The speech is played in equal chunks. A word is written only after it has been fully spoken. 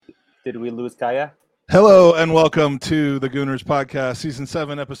Did we lose Kaya? Hello and welcome to the Gooners podcast, season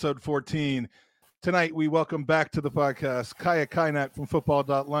 7, episode 14. Tonight we welcome back to the podcast Kaynak from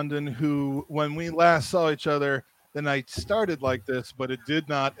Football.London, who, when we last saw each other, the night started like this, but it did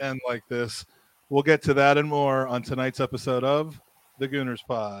not end like this. We'll get to that and more on tonight's episode of the Gooners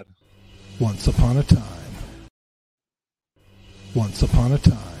Pod. Once upon a time,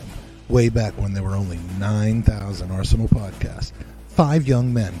 way back when there were only 9,000 Arsenal podcasts, 5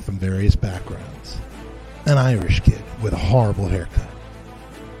 young men from various backgrounds, an Irish kid with a horrible haircut,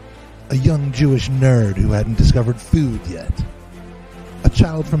 a young Jewish nerd who hadn't discovered food yet, a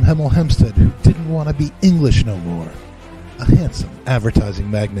child from Hemel Hempstead who didn't want to be English no more, a handsome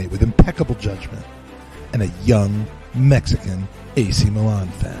advertising magnate with impeccable judgment, and a young Mexican AC Milan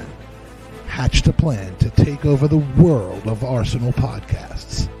fan hatched a plan to take over the world of Arsenal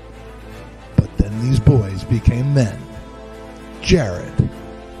podcasts. But then these boys became men. Jared,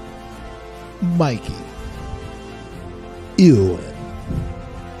 Mikey, Ewan,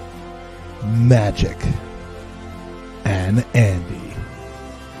 Magic, and Andy.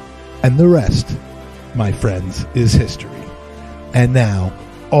 And the rest, my friends, is history. And now,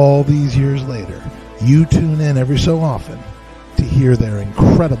 all these years later, you tune in every so often to hear their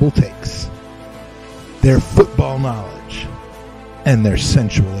incredible takes, their football knowledge, and their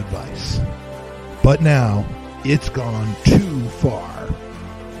sensual advice. But now, it's gone too far.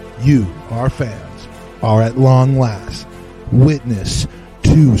 You, our fans, are at long last witness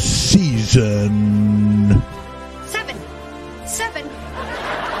to season 7.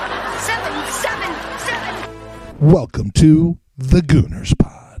 Welcome to the Gooners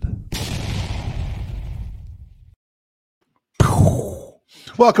Pod.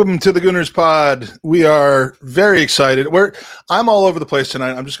 Welcome to the Gooners Pod. We are very excited. I'm all over the place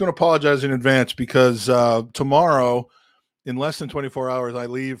tonight. I'm just going to apologize in advance because tomorrow, in less than 24 hours, I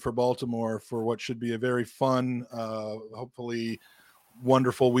leave for Baltimore for what should be a very fun, hopefully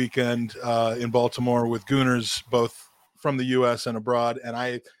wonderful weekend in Baltimore with Gooners, both from the U.S. and abroad. And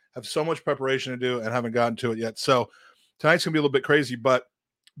I have so much preparation to do and haven't gotten to it yet. So tonight's going to be a little bit crazy, but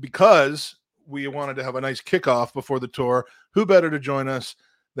because we wanted to have a nice kickoff before the tour, who better to join us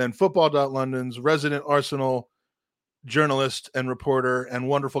than Football.London's resident Arsenal journalist and reporter and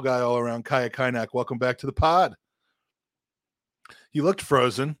wonderful guy all around, Kaynak. Welcome back to the pod. You looked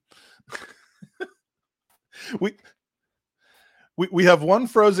frozen. we have one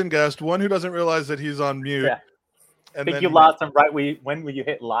frozen guest, one who doesn't realize that he's on mute. Yeah. I think you lost him right when you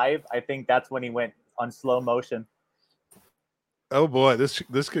hit live. I think that's when he went on slow motion. Oh boy,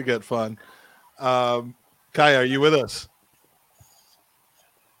 this could get fun. Kaya, are you with us?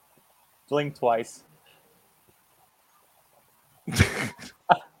 Blink twice. All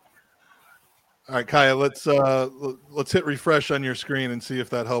right, Kaya, let's hit refresh on your screen and see if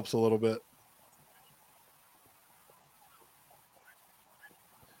that helps a little bit.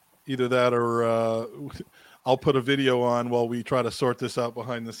 Either that or I'll put a video on while we try to sort this out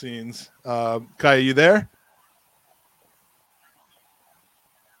behind the scenes. Kaya, you there?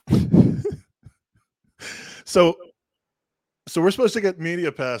 So we're supposed to get media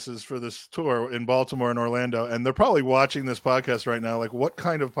passes for this tour in Baltimore and Orlando, and they're probably watching this podcast right now. Like, what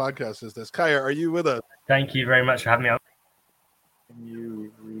kind of podcast is this? Kaya, are you with us? Thank you very much for having me on. Can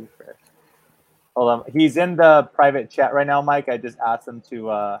you refresh? Hold on. He's in the private chat right now, Mike. I just asked him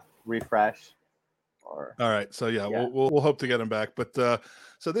to refresh. All right. So yeah. We'll hope to get him back. But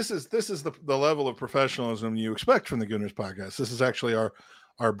so this is the level of professionalism you expect from the Gooners podcast. This is actually our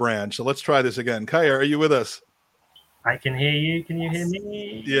brand. So let's try this again. Kaya, are you with us? I can hear you. Can you hear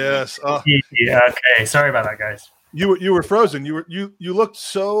me? Yes. Yeah, okay. Sorry about that, guys. You were frozen. You looked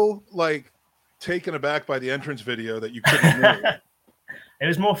so like taken aback by the entrance video that you couldn't move. It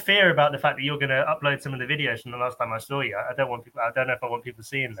was more fear about the fact that you're going to upload some of the videos from the last time I saw you. I don't know if I want people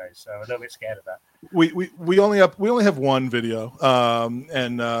seeing those, so I'm a little bit scared of that. We only have one video,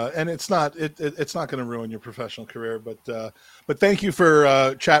 and it's not going to ruin your professional career, but thank you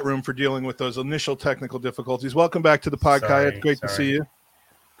for chat room for dealing with those initial technical difficulties. Welcome back to the podcast. It's great to see you.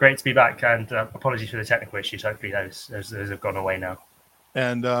 Great to be back, and apologies for the technical issues. Hopefully those have gone away now.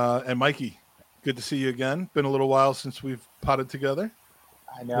 And Mikey, good to see you again. Been a little while since we've potted together.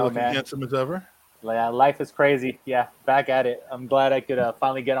 I know, man. Handsome as ever. Yeah, life is crazy. Yeah, back at it. I'm glad I could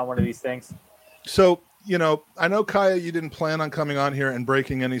finally get on one of these things. So, I know, Kaya, you didn't plan on coming on here and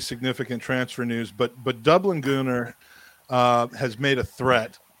breaking any significant transfer news, but Dublin Gooner has made a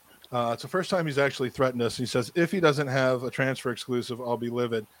threat. It's the first time he's actually threatened us. He says, if he doesn't have a transfer exclusive, I'll be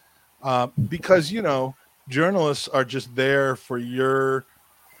livid. Because, journalists are just there for your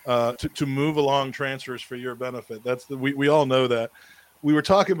to move along transfers for your benefit. We all know that. we were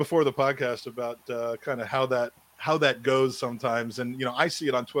talking before the podcast about kind of how that goes sometimes, and you know, I see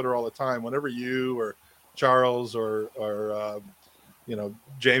it on Twitter all the time. Whenever you or Charles or you know,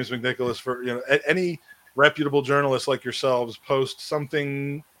 James McNicholas, for you know, any reputable journalists like yourselves post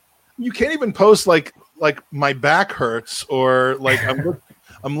something, you can't even post like my back hurts or like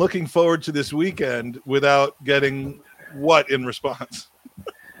I'm looking forward to this weekend without getting what in response.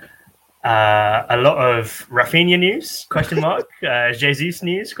 A lot of Rafinha news, question mark. Jesus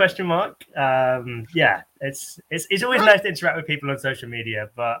news, question mark. Yeah, it's always nice to interact with people on social media,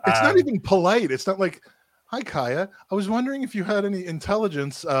 but it's not even polite. It's not like, hi, Kaya. I was wondering if you had any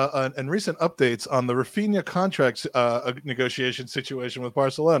intelligence and recent updates on the Rafinha contract negotiation situation with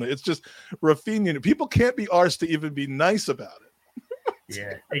Barcelona. It's just Rafinha. People can't be arsed to even be nice about it.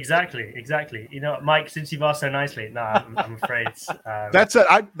 Yeah, exactly. You know, Mike, since you've asked so nicely, no, I'm afraid.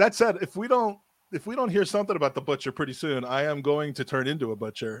 That said, if we don't hear something about the butcher pretty soon, I am going to turn into a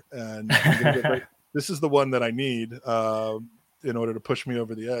butcher, and this is the one that I need in order to push me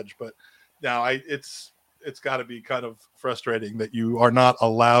over the edge. But now it's got to be kind of frustrating that you are not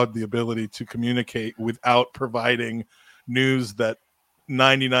allowed the ability to communicate without providing news that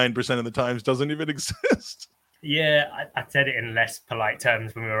 99% of the times doesn't even exist. Yeah, I said it in less polite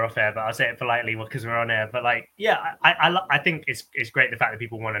terms when we were off air, but I'll say it politely because we're on air. But like, yeah, I think it's great the fact that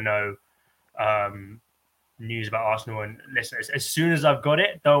people want to know news about Arsenal. And listen, as soon as I've got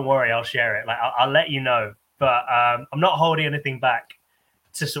it, don't worry, I'll share it. Like, I'll let you know. But I'm not holding anything back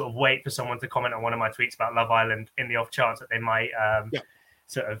to sort of wait for someone to comment on one of my tweets about Love Island in the off chance that they might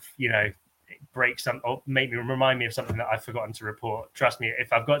sort of, you know, break some or remind me of something that I've forgotten to report. Trust me,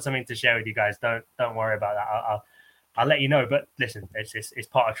 if I've got something to share with you guys, don't worry about that. I'll let you know. But listen, it's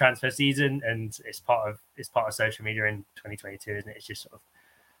part of transfer season, and it's part of social media in 2022, isn't it? It's just sort of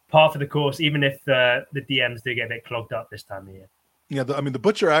par for the course, even if the DMs do get a bit clogged up this time of year. Yeah, the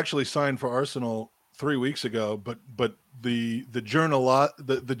butcher actually signed for Arsenal 3 weeks ago, but the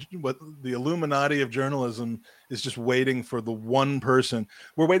Illuminati of journalism is just waiting for the one person.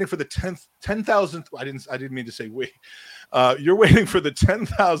 We're waiting for the 10,000th. I didn't mean to say we. You're waiting for the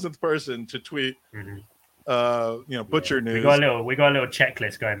 10,000th person to tweet. Butcher news. We got a little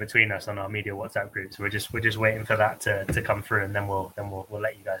checklist going between us on our media WhatsApp group. So we're just waiting for that to come through, and then we'll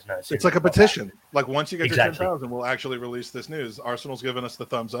let you guys know. It's like a petition. Like once you get to 10,000, we'll actually release this news. Arsenal's given us the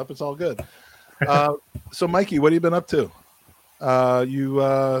thumbs up. It's all good. So Mikey, what have you been up to?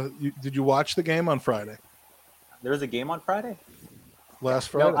 Did you watch the game on Friday? There was a game on Friday? Last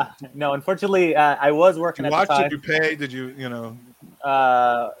Friday? No, unfortunately, I was working at the time. Did you pay? Did you,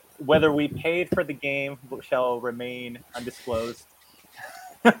 whether we paid for the game shall remain undisclosed.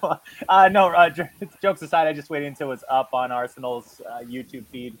 No, jokes aside, I just waited until it was up on Arsenal's YouTube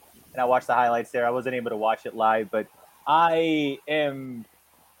feed, and I watched the highlights there. I wasn't able to watch it live, but I am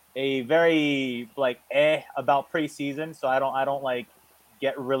a very about preseason, so I don't like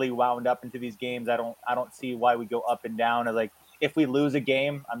get really wound up into these games. I don't see why we go up and down. Like if we lose a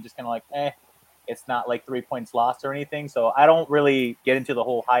game, I'm just kind of like it's not like 3 points lost or anything. So I don't really get into the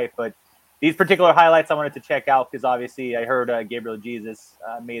whole hype. But these particular highlights I wanted to check out because obviously I heard Gabriel Jesus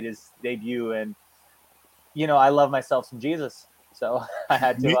made his debut, and I love myself some Jesus. So I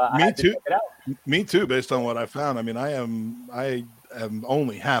had to. Me too. Check it out. Me too. Based on what I found, I mean, I am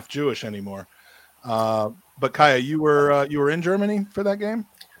only half Jewish anymore. But Kaya, you were in Germany for that game?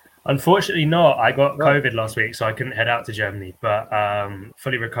 Unfortunately not. I got COVID last week, so I couldn't head out to Germany, but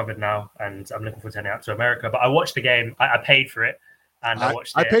fully recovered now, and I'm looking forward to heading out to America. But I watched the game. I paid for it, and I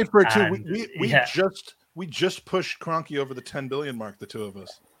watched it. I paid for it too. We just pushed Kroenke over the 10 billion mark, the two of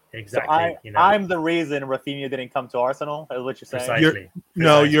us. Exactly. So I'm the reason Rafinha didn't come to Arsenal, is what you're saying? Precisely.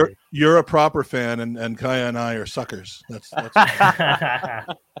 No, you're a proper fan, and Kaya and I are suckers. That's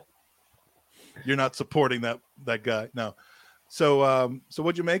You're not supporting that guy. No. So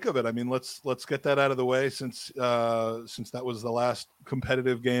what'd you make of it? I mean, let's get that out of the way since that was the last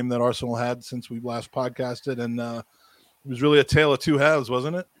competitive game that Arsenal had since we last podcasted, and it was really a tale of two halves,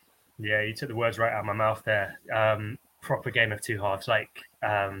 wasn't it? Yeah, you took the words right out of my mouth there. Proper game of two halves. Like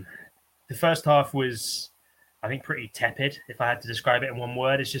the first half was, I think, pretty tepid. If I had to describe it in one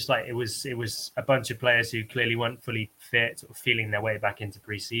word, it's just like it was a bunch of players who clearly weren't fully fit, sort of feeling their way back into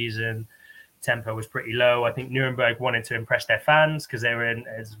preseason. Tempo was pretty low. I think Nuremberg wanted to impress their fans because they were in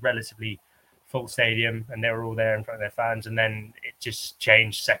a relatively full stadium and they were all there in front of their fans. And then it just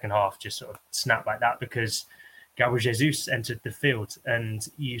changed second half, just sort of snapped like that because Gabriel Jesus entered the field, and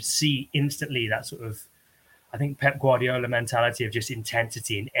you see instantly that sort of, I think, Pep Guardiola mentality of just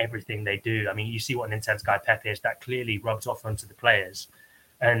intensity in everything they do. I mean, you see what an intense guy Pep is. That clearly rubs off onto the players.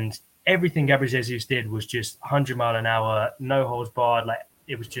 And everything Gabriel Jesus did was just 100-mile-an-hour, no holds barred. Like,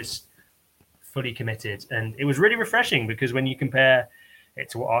 it was just fully committed, and it was really refreshing because when you compare it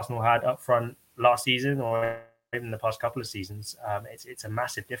to what Arsenal had up front last season or even the past couple of seasons, it's a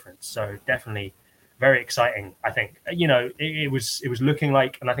massive difference. So definitely very exciting. I think, it was looking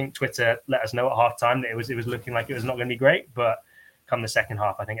like, and I think Twitter let us know at halftime that it was looking like it was not going to be great, but come the second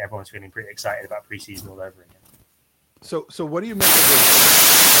half, I think everyone's feeling pretty excited about preseason all over again. So what do you make of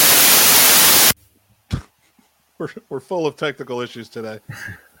this? We're full of technical issues today.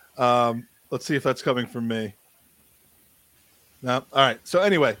 Let's see if that's coming from me. No. All right. So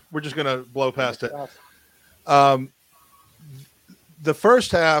anyway, we're just going to blow past it. The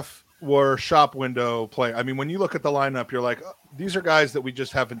first half were shop window play. I mean, when you look at the lineup, you're like, oh, these are guys that we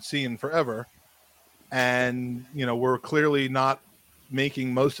just haven't seen forever. And, we're clearly not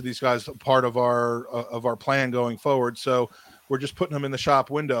making most of these guys a part of our plan going forward. So we're just putting them in the shop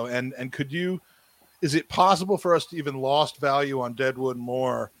window. And is it possible for us to even lost value on Deadwood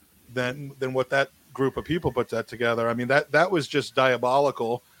more than what that group of people put that together? I mean, that was just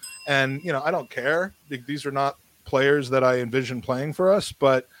diabolical. And, I don't care. These are not players that I envision playing for us.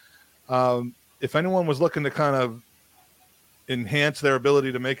 But if anyone was looking to kind of enhance their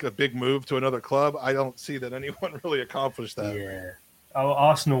ability to make a big move to another club, I don't see that anyone really accomplished that. Yeah.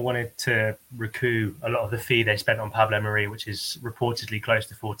 Arsenal wanted to recoup a lot of the fee they spent on Pablo Mari, which is reportedly close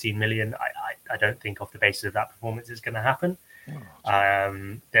to 14 million. I don't think off the basis of that performance it's going to happen.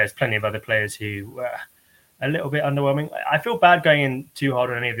 There's plenty of other players who were a little bit underwhelming. I feel bad going in too hard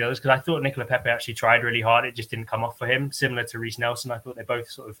on any of the others because I thought Nicola Pepe actually tried really hard. It just didn't come off for him. Similar to Reece Nelson, I thought they both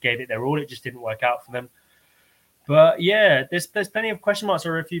sort of gave it their all. It just didn't work out for them. But yeah, there's plenty of question marks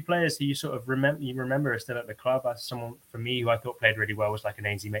over a few players who you sort of remember are still at the club. As someone for me who I thought played really well was like an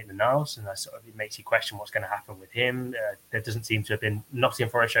Ainsley Maitland-Niles, and it makes you question what's going to happen with him. There doesn't seem to have been. Nottingham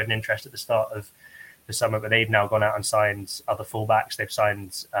Forest showed an interest at the start of the summer, but they've now gone out and signed other fullbacks. They've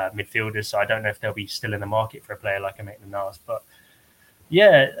signed midfielders, so I don't know if they'll be still in the market for a player like a Maitland-Niles. But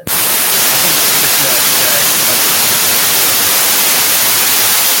yeah, I think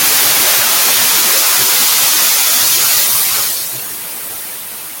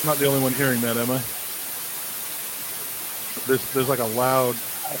I'm not the only one hearing that, am I? There's like a loud.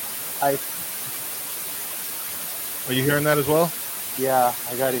 Are you hearing that as well? Yeah,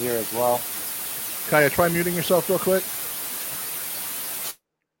 I got it here as well. Kaya, try muting yourself real quick.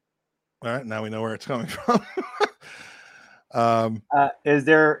 All right, now we know where it's coming from. Is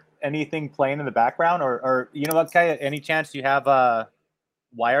there anything playing in the background, or what, Kaya? Any chance you have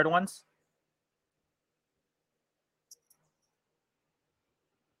wired ones?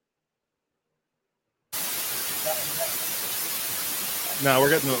 No,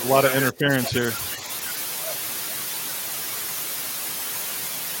 we're getting a lot of interference here.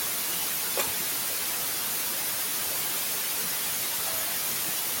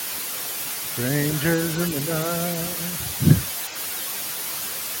 Strangers in the night.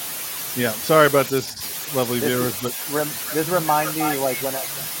 Yeah, sorry about this, lovely viewers, but this remind me like when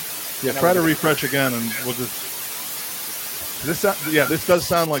try to refresh again, and we'll just. This does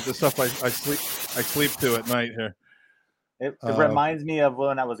sound like the stuff I sleep to at night here. It reminds me of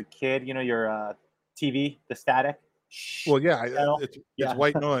when I was a kid. Your TV, the static. Well, yeah, it's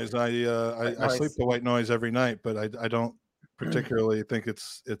white noise. I sleep to white noise every night, but I don't particularly think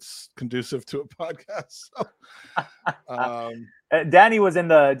it's conducive to a podcast. So, Danny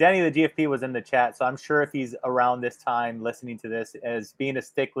the GFP was in the chat, so I'm sure if he's around this time listening to this, as being a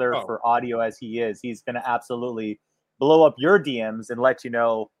stickler for audio as he is, he's going to absolutely blow up your DMs and let you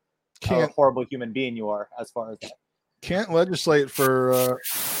know how horrible human being you are as far as that. Can't legislate for.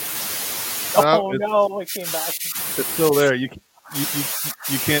 It came back. It's still there. You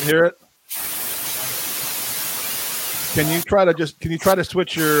can't hear it. Can you try to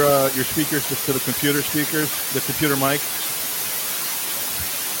switch your speakers just to the computer speakers, the computer mic?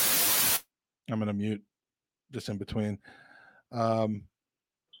 I'm gonna mute just in between.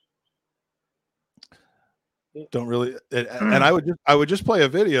 Don't really, and I would just play a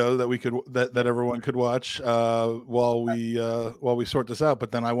video that everyone could watch while we sort this out.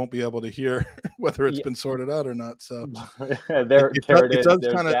 But then I won't be able to hear whether it's been sorted out or not. So it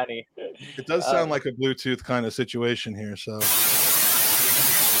does sound like a Bluetooth kind of situation here. So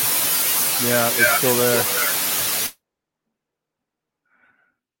yeah, it's still there.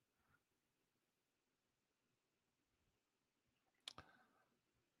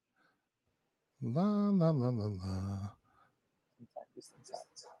 La, la, la, la, la.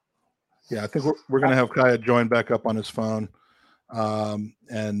 Yeah, I think we're going to have Kaya join back up on his phone,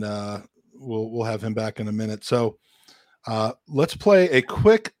 and we'll have him back in a minute. So let's play a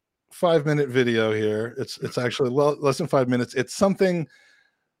quick 5-minute video here. It's actually less than 5 minutes. It's something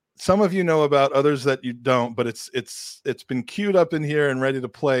some of you know about, others that you don't, but it's been queued up in here and ready to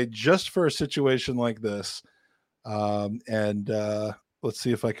play just for a situation like this. Let's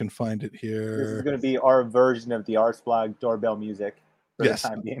see if I can find it here. This is going to be our version of the Arsblog doorbell music for yes. the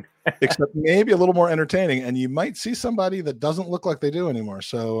time being. Except maybe a little more entertaining, and you might see somebody that doesn't look like they do anymore.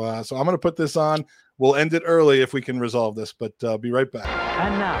 So I'm going to put this on. We'll end it early if we can resolve this, but be right back.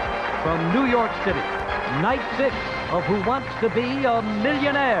 And now, from New York City, night 6 of Who Wants to Be a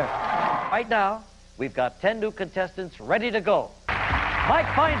Millionaire. Right now, we've got 10 new contestants ready to go. Mike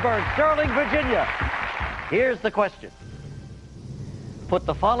Feinberg, Sterling, Virginia. Here's the question. Put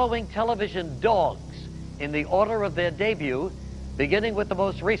the following television dogs in the order of their debut, beginning with the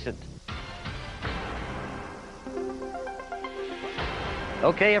most recent.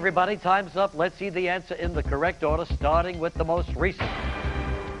 Okay, everybody, time's up. Let's see the answer in the correct order, starting with the most recent.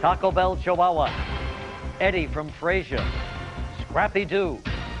 Taco Bell Chihuahua, Eddie from Frasier, Scrappy Doo,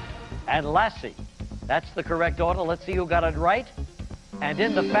 and Lassie. That's the correct order. Let's see who got it right. And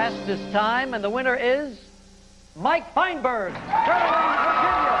in the fastest time, and the winner is Mike Feinberg, Sterling,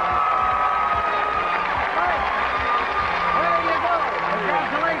 Virginia. Mike, there you go.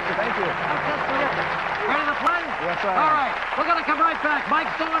 Congratulations. Thank you. That's just terrific. Ready to play? Yes, I am. All right, we're going to come right back.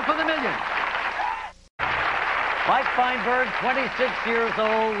 Mike's going for the million. Mike Feinberg, 26 years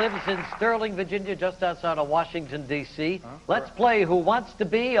old, lives in Sterling, Virginia, just outside of Washington, D.C. Let's play Who Wants to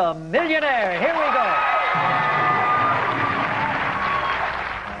Be a Millionaire. Here we go.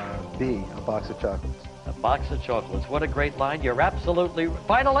 B, a box of chocolates. A box of chocolates. What a great line. You're absolutely...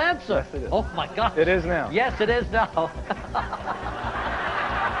 Final answer. Yes, it is. Oh, my God. It is now. Yes, it is now.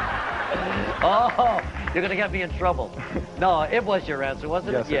 Oh, you're going to get me in trouble. No, it was your answer,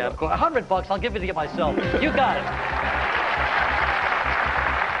 wasn't Yes, it? Yeah, it of course. $100, I'll give it to you myself. You got it.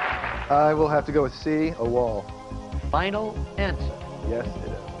 I will have to go with C, a wall. Final answer. Yes,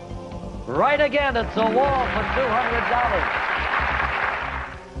 it is. Right again, it's a wall for $200.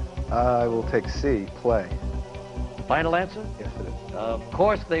 I will take C, play. Final answer? Yes, it is. Of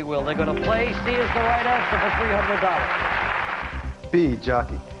course they will. They're going to play. C is the right answer for $300. B,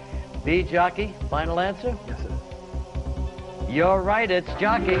 jockey. B, jockey. Final answer? Yes, it is. You're right, it's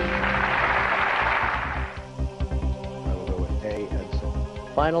jockey. I will go with A, Edsel.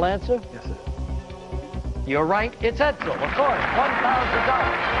 Final answer? Yes, it is. You're right, it's Edsel, of course.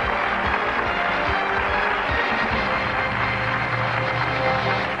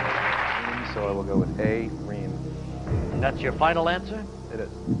 $1,000. So I will go with A, ream. That's your final answer? It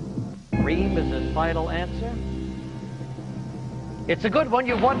is. Ream is his final answer. It's a good one.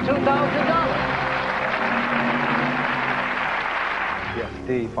 You've won $2,000. Yes,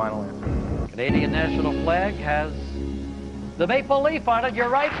 D, final answer. Canadian national flag has the maple leaf on it. You're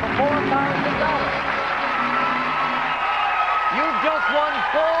right, for $4,000. You've just won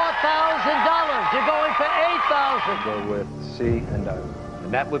 $4,000. You're going for $8,000. Go with C and diamond.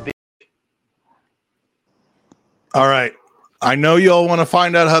 And that would be. All right. I know you all want to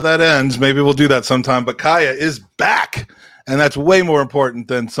find out how that ends. Maybe we'll do that sometime. But Kaya is back, and that's way more important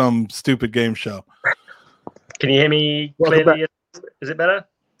than some stupid game show. Can you hear me clearly? Is it better?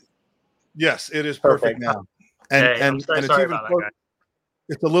 Yes, it is perfect now. And Hey, I'm so it's sorry even about that, guys.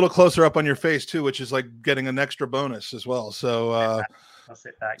 it's a little closer up on your face too, which is like getting an extra bonus as well. So I'll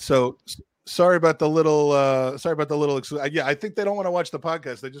sit back. so sorry about the little yeah, I think they don't want to watch the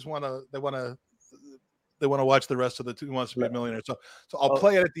podcast. They just want to watch the rest of the Who Wants to Be a Millionaire. So I'll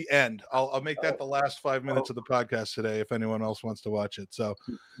play it at the end. I'll make that the last 5 minutes of the podcast today if anyone else wants to watch it. So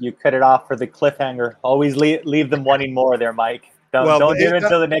You cut it off for the cliffhanger. Always leave them wanting more there, Mike. Don't do it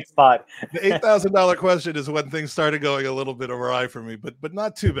until the next spot. The $8,000 question is when things started going a little bit awry for me, but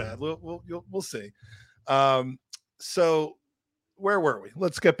not too bad. We'll see. So where were we?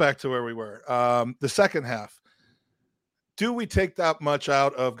 Let's get back to where we were. The second half. Do we take that much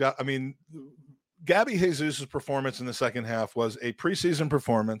out of? I mean, Gabby Jesus' performance in the second half was a preseason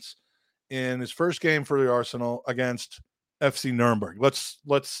performance in his first game for the Arsenal against FC Nuremberg.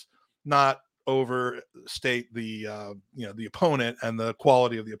 Let's not overstate the opponent and the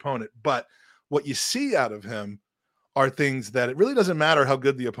quality of the opponent, but what you see out of him are things that it really doesn't matter how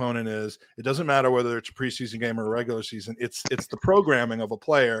good the opponent is. It doesn't matter whether it's a preseason game or a regular season. It's the programming of a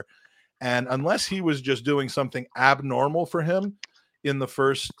player, and unless he was just doing something abnormal for him in the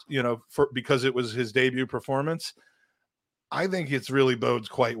first, because it was his debut performance, I think it's really bodes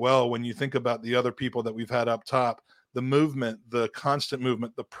quite well when you think about the other people that we've had up top, the movement, the constant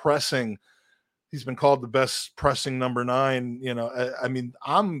movement, the pressing. He's been called the best pressing number 9. I mean,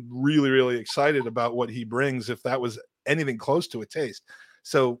 I'm really, really excited about what he brings if that was anything close to a taste.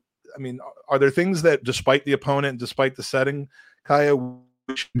 So I mean, are there things that, despite the opponent, despite the setting, Kaya,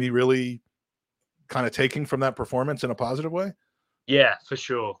 we should be really kind of taking from that performance in a positive way? Yeah, for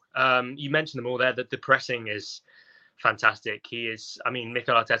sure. You mentioned them all there. That the pressing is fantastic.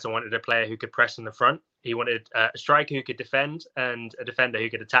 Mikel Arteta wanted a player who could press in the front. He wanted a striker who could defend and a defender who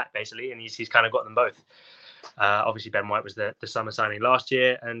could attack, basically, and he's kind of got them both. Obviously, Ben White was the summer signing last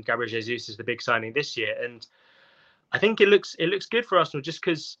year, and Gabriel Jesus is the big signing this year. And I think it looks good for Arsenal, just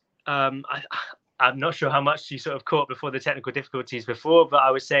because I'm not sure how much you sort of caught before the technical difficulties before, but I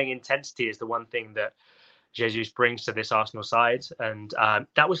was saying intensity is the one thing that Jesus brings to this Arsenal side, and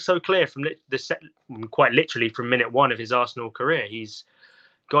that was so clear from quite literally from minute one of his Arsenal career. He's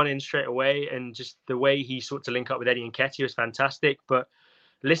gone in straight away, and just the way he sought to link up with Eddie Nketiah was fantastic. But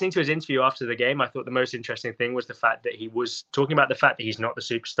listening to his interview after the game, I thought the most interesting thing was the fact that he was talking about the fact that he's not the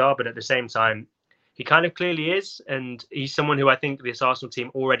superstar, but at the same time, he kind of clearly is, and he's someone who I think this Arsenal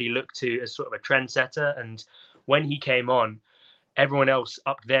team already looked to as sort of a trendsetter. And when he came on, everyone else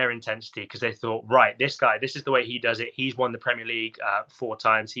upped their intensity because they thought, right, this guy, this is the way he does it. He's won the Premier League 4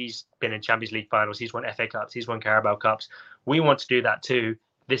 times. He's been in Champions League finals. He's won FA Cups. He's won Carabao Cups. We want to do that too.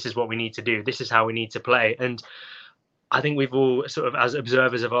 This is what we need to do. This is how we need to play. And I think we've all sort of, as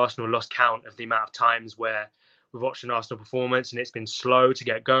observers of Arsenal, lost count of the amount of times where we've watched an Arsenal performance and it's been slow to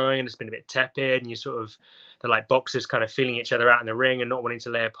get going and it's been a bit tepid, and you sort of, they're like boxers kind of feeling each other out in the ring and not wanting to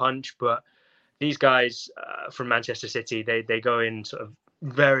lay a punch. But these guys from Manchester City, they go in sort of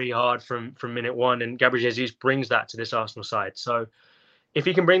very hard from minute one, and Gabriel Jesus brings that to this Arsenal side. So if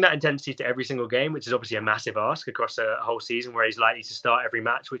he can bring that intensity to every single game, which is obviously a massive ask across a whole season where he's likely to start every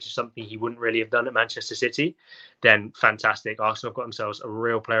match, which is something he wouldn't really have done at Manchester City, then fantastic. Arsenal have got themselves a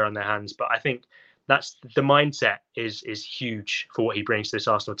real player on their hands. But I think that's the mindset is huge for what he brings to this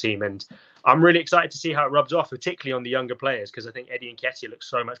Arsenal team. And I'm really excited to see how it rubs off, particularly on the younger players, because I think Eddie Nketiah looks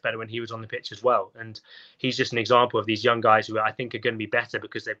so much better when he was on the pitch as well. And he's just an example of these young guys who I think are going to be better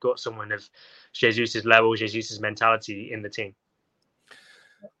because they've got someone of Jesus' level, Jesus' mentality in the team.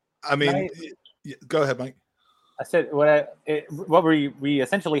 I mean, go ahead, Mike. I said what we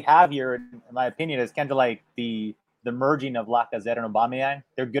essentially have here, in my opinion, is kind of like the merging of Lacazette and Aubameyang.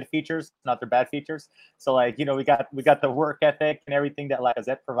 They're good features, not their bad features. So, like, you know, we got the work ethic and everything that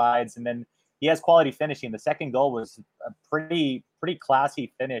Lacazette provides, and then he has quality finishing. The second goal was a pretty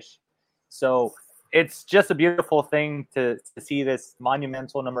classy finish. So it's just a beautiful thing to see this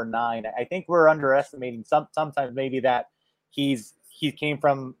monumental number 9. I think we're underestimating sometimes maybe that he came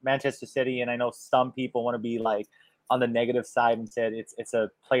from Manchester City, and I know some people want to be like on the negative side and said it's a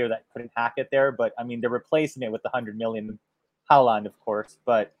player that couldn't hack it there. But I mean, they're replacing it with the 100 million Haaland, of course.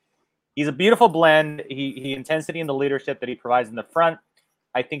 But he's a beautiful blend. He intensity and the leadership that he provides in the front,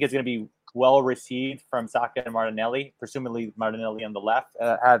 I think is going to be well received from Saka and Martinelli, presumably Martinelli on the left,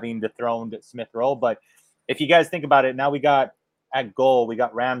 having dethroned Smith Rowe. But if you guys think about it, now we got at goal, we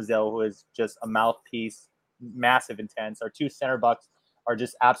got Ramsdale, who is just a mouthpiece, massive intense. Our 2 center backs are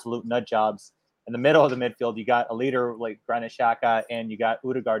just absolute nut jobs. In the middle of the midfield, you got a leader like Granit Xhaka, and you got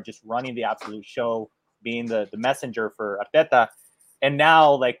Odegaard just running the absolute show, being the messenger for Arteta. And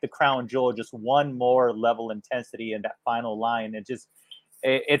now, like, the crown jewel, just one more level intensity in that final line.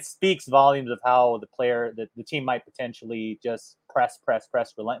 It speaks volumes of how the team might potentially just press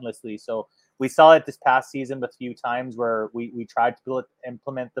relentlessly. So we saw it this past season with a few times where we tried to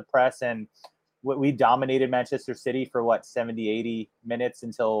implement the press, and we dominated Manchester City for 70, 80 minutes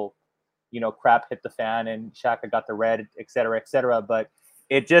until, you know, crap hit the fan and Xhaka got the red, et cetera, et cetera. But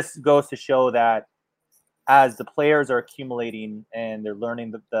it just goes to show that as the players are accumulating and they're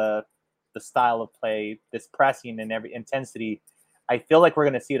learning the style of play, this pressing and every intensity, I feel like we're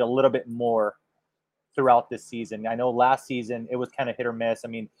going to see it a little bit more throughout this season. I know last season it was kind of hit or miss. I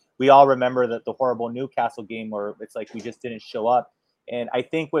mean, we all remember that the horrible Newcastle game where it's like we just didn't show up. And I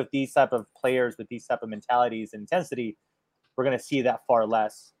think with these type of players, with these type of mentalities and intensity, we're going to see that far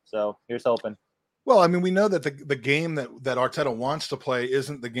less. So here's hoping. Well, I mean, we know that the game that Arteta wants to play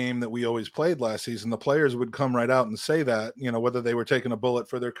isn't the game that we always played last season. The players would come right out and say that, you know, whether they were taking a bullet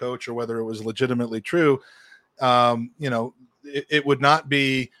for their coach or whether it was legitimately true. You know, it would not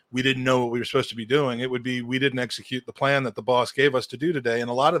be we didn't know what we were supposed to be doing. It would be we didn't execute the plan that the boss gave us to do today. And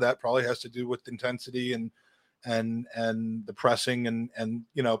a lot of that probably has to do with intensity and the pressing and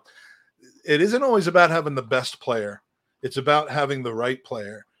you know, it isn't always about having the best player. It's about having the right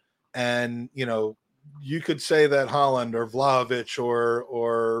player. And, you know, you could say that Haaland or Vlahovic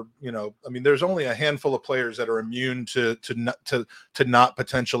or, you know, I mean, there's only a handful of players that are immune to not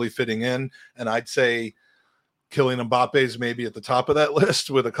potentially fitting in. And I'd say Kylian Mbappe's maybe at the top of that list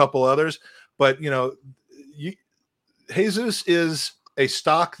with a couple others. But, you know, Jesus is a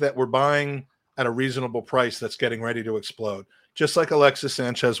stock that we're buying at a reasonable price that's getting ready to explode, just like Alexis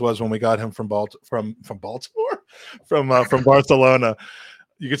Sanchez was when we got him from Baltimore, from Barcelona.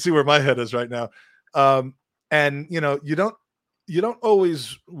 You can see where my head is right now. And you don't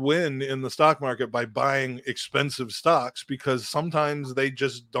always win in the stock market by buying expensive stocks, because sometimes they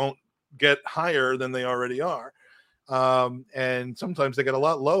just don't get higher than they already are. And sometimes they get a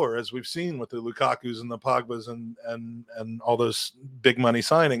lot lower, as we've seen with the Lukakus and the Pogbas and all those big money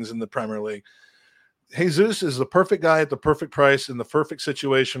signings in the Premier League. Jesus is the perfect guy at the perfect price in the perfect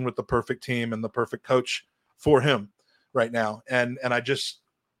situation with the perfect team and the perfect coach for him right now. And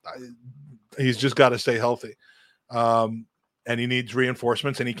he's just got to stay healthy. And he needs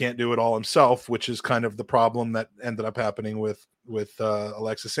reinforcements, and he can't do it all himself, which is kind of the problem that ended up happening with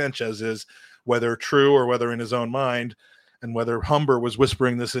Alexis Sanchez, is whether true or whether in his own mind, and whether Humber was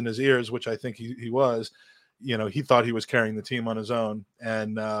whispering this in his ears, which I think he was, he thought he was carrying the team on his own.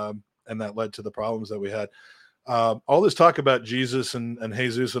 And that led to the problems that we had. All this talk about Jesus and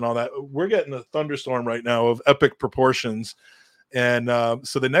Jesus and all that, we're getting a thunderstorm right now of epic proportions. And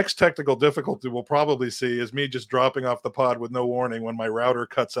so the next technical difficulty we'll probably see is me just dropping off the pod with no warning when my router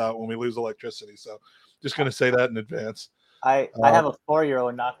cuts out when we lose electricity. So just going to say that in advance. I have a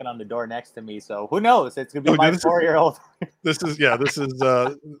 4-year-old knocking on the door next to me, so who knows? It's going to be my 4-year-old. This is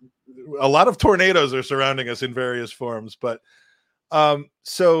a lot of tornadoes are surrounding us in various forms, but and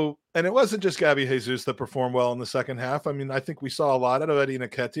it wasn't just Gabby Jesus that performed well in the second half. I mean, I think we saw a lot out of Eddie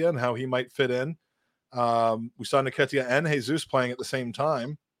Nketiah and how he might fit in. We saw Nketiah and Jesus playing at the same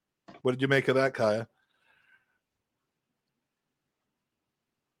time. What did you make of that, Kaya?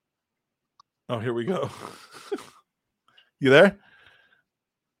 Oh, here we go. You there?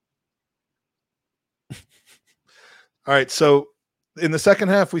 All right. So in the second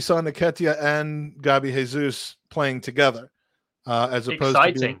half, we saw Nketiah and Gabby Jesus playing together. As opposed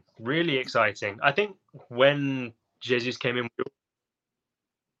exciting, really exciting. I think when Jesus came in,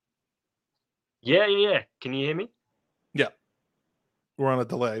 yeah. Can you hear me? Yeah, we're on a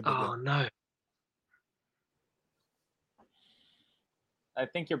delay. But oh no! I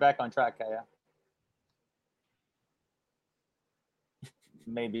think you're back on track, Kaya.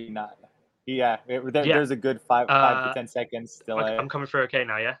 Maybe not. Yeah, there's a good 5 to 10 seconds delay. I'm coming through okay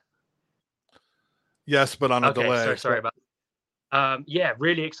now. Yeah. Yes, but on a delay. Sorry about. Yeah,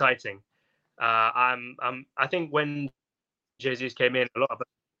 really exciting. I think when Jesus came in, a lot of.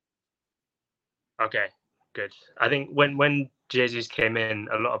 Okay, good. I think when Jesus came in,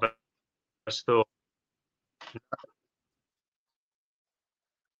 a lot of us thought.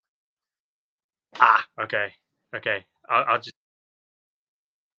 Okay. I'll just.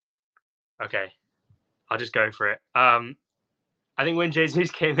 Okay, I'll just go for it. I think when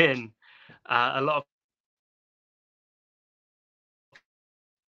Jesus came in, a lot of.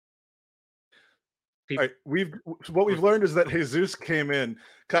 All right, what we've learned is that Jesus came in.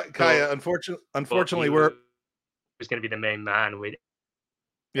 Kaya, unfortunately, we're going to be the main man with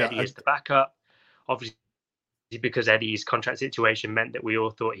Eddie as the backup. Obviously, because Eddie's contract situation meant that we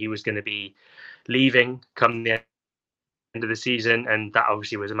all thought he was going to be leaving come the end of the season, and that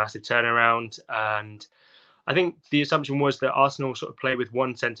obviously was a massive turnaround. And I think the assumption was that Arsenal sort of play with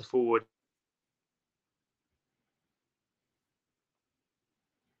one centre forward.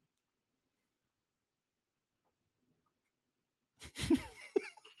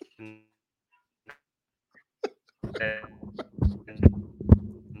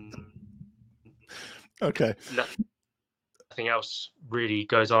 Okay. Nothing else really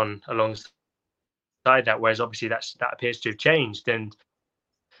goes on alongside that, whereas obviously that appears to have changed. And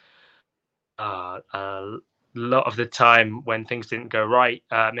a lot of the time when things didn't go right,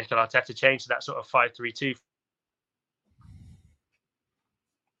 Mikel Arteta changed to that sort of 5-3-2.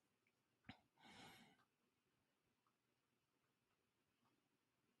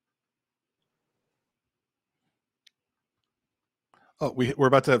 Oh, we're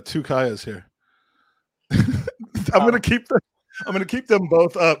about to have two Kayas here. I'm going to keep them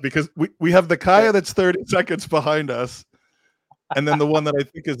both up because we have the Kaya that's 30 seconds behind us, and then the one that I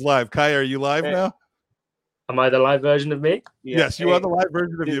think is live. Kaya, are you live now? Am I the live version of me? Yes, you are the live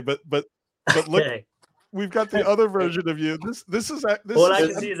version of you. But look, we've got the other version of you. This is all I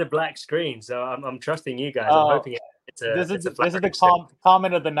can see is a black screen, so I'm trusting you guys. I'm hoping this is the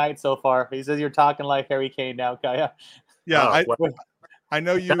comment of the night so far. He says you're talking like Harry Kane now, Kaya. Yeah, I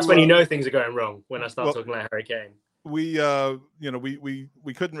know you. That's when you know things are going wrong, when I start talking like Harry Kane. We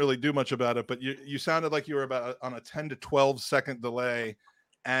couldn't really do much about it, but you sounded like you were about on a 10 to 12 second delay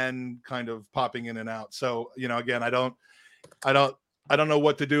and kind of popping in and out. So, again, I don't I don't know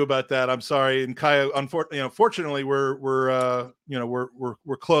what to do about that. I'm sorry. And Kaya, fortunately, we're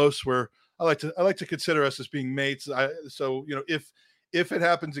close. I like to consider us as being mates. So if it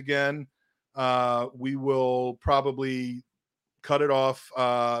happens again, we will probably cut it off.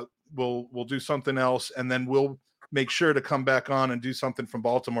 We'll do something else, and then we'll make sure to come back on and do something from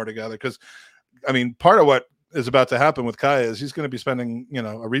Baltimore together. Because, I mean, part of what is about to happen with Kaya is he's going to be spending,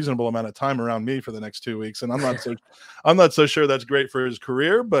 a reasonable amount of time around me for the next 2 weeks. And I'm not so sure that's great for his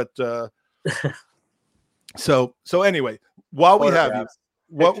career, but, so anyway, while we have you,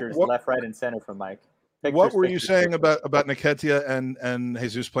 pictures left, right, and center from Mike. What were you saying about Nketiah and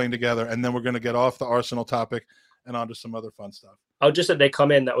Jesus playing together? And then we're going to get off the Arsenal topic and onto some other fun stuff. Oh, just that they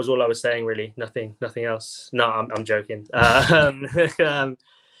come in. That was all I was saying, really. Nothing else. No, I'm joking.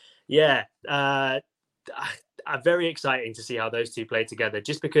 Very exciting to see how those two play together,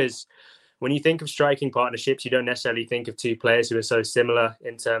 just because when you think of striking partnerships, you don't necessarily think of two players who are so similar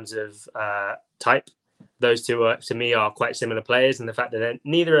in terms of type. Those two to me are quite similar players, and the fact that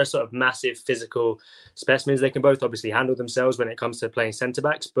neither are sort of massive physical specimens. They can both obviously handle themselves when it comes to playing centre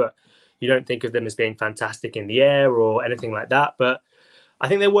backs, but you don't think of them as being fantastic in the air or anything like that. But I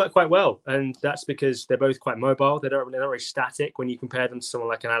think they work quite well, and that's because they're both quite mobile. They're not very static when you compare them to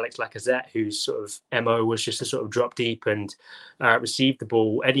someone like an Alex Lacazette, whose sort of MO was just to sort of drop deep and receive the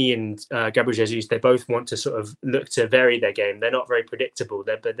ball. Eddie and Gabriel Jesus, they both want to sort of look to vary their game. They're not very predictable,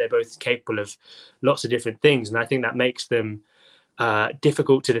 but they're both capable of lots of different things, and I think that makes them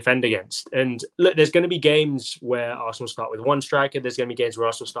difficult to defend against. And look, there's going to be games where Arsenal start with one striker. There's going to be games where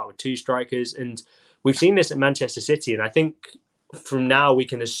Arsenal start with two strikers, and we've seen this at Manchester City, and I think from now we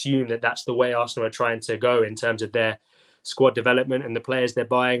can assume that that's the way Arsenal are trying to go in terms of their squad development and the players they're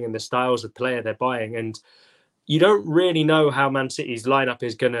buying and the styles of player they're buying. And you don't really know how Man City's front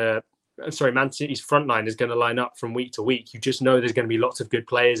line is going to line up from week to week. You just know there's going to be lots of good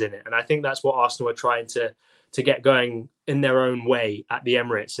players in it. And I think that's what Arsenal are trying to get going in their own way at the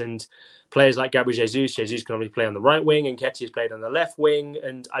Emirates. And players like Gabriel Jesus can obviously play on the right wing, and Nketiah's played on the left wing.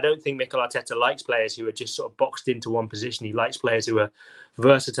 And I don't think Mikel Arteta likes players who are just sort of boxed into one position. He likes players who are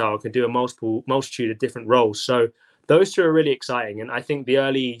versatile, can do a multitude of different roles. So those two are really exciting. And I think the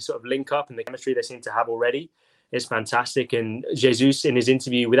early sort of link up and the chemistry they seem to have already is fantastic. And Jesus, in his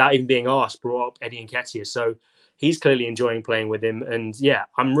interview, without even being asked, brought up Eddie Nketiah. So he's clearly enjoying playing with him. And yeah,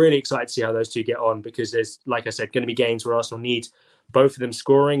 I'm really excited to see how those two get on, because there's, like I said, going to be games where Arsenal need both of them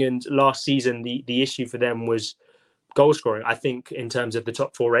scoring. And last season, the issue for them was goal scoring, I think, in terms of the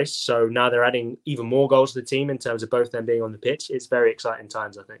top four race. So now they're adding even more goals to the team in terms of both them being on the pitch. It's very exciting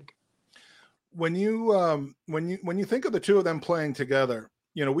times, I think. When you think of the two of them playing together,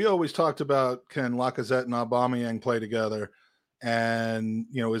 we always talked about, can Lacazette and Aubameyang play together? And,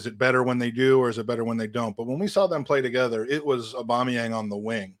 is it better when they do, or is it better when they don't? But when we saw them play together, it was Aubameyang on the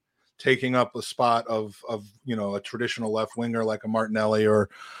wing, taking up the spot of a traditional left winger like a Martinelli or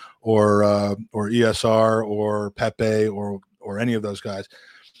ESR or Pepe or any of those guys.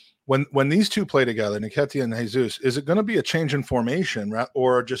 When these two play together, Nketiah and Jesus, is it going to be a change in formation,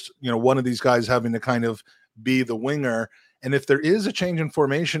 or just one of these guys having to kind of be the winger? And if there is a change in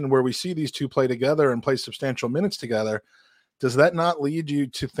formation where we see these two play together and play substantial minutes together, does that not lead you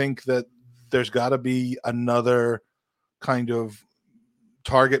to think that there's got to be another kind of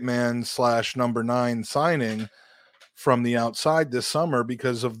target man / number 9 signing from the outside this summer,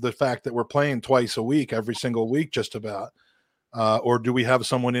 because of the fact that we're playing twice a week, every single week, just about? Or do we have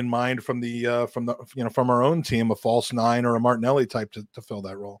someone in mind from our own team, a false 9 or a Martinelli type to fill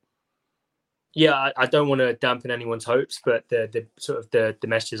that role? Yeah, I don't want to dampen anyone's hopes, but the sort of the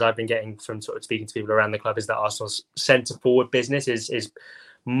messages I've been getting from sort of speaking to people around the club is that Arsenal's centre forward business is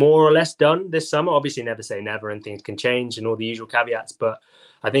more or less done this summer. Obviously, never say never, and things can change and all the usual caveats. But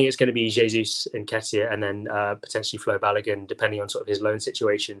I think it's going to be Jesus and Nketiah, and then potentially Flo Balogun, depending on sort of his loan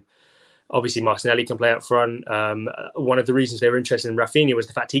situation. Obviously, Martinelli can play up front. One of the reasons they were interested in Rafinha was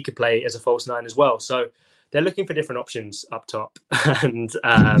the fact he could play as a false 9 as well. So they're looking for different options up top. And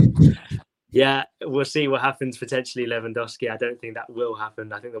yeah, we'll see what happens. Potentially Lewandowski. I don't think that will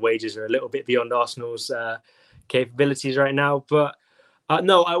happen. I think the wages are a little bit beyond Arsenal's capabilities right now. But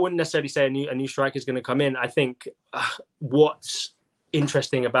no, I wouldn't necessarily say a new striker is going to come in. I think what's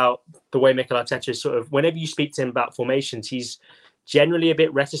interesting about the way Mikel Arteta is sort of, whenever you speak to him about formations, he's generally a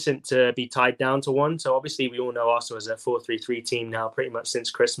bit reticent to be tied down to one. So obviously we all know Arsenal is a 4-3-3 team now pretty much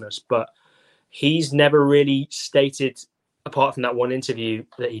since Christmas, but he's never really stated, apart from that one interview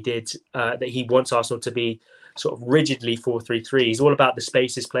that he did, that he wants Arsenal to be sort of rigidly 4-3-3. He's all about the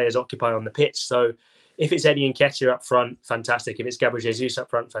spaces players occupy on the pitch. So if it's Eddie Nketiah up front, fantastic. If it's Gabriel Jesus up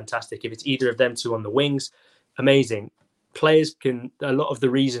front, fantastic. If it's either of them two on the wings, amazing. players can, a lot of the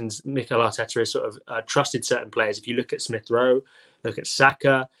reasons Mikel Arteta has sort of trusted certain players. If you look at Smith Rowe, look at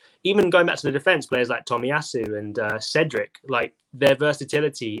Saka, even going back to the defence, players like Tomiyasu and Cedric, like their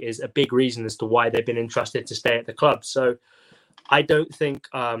versatility is a big reason as to why they've been entrusted to stay at the club. So I don't think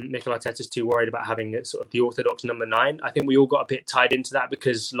Mikel Arteta is too worried about having sort of the orthodox number 9. I think we all got a bit tied into that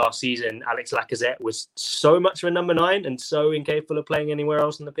because last season Alex Lacazette was so much of a number 9 and so incapable of playing anywhere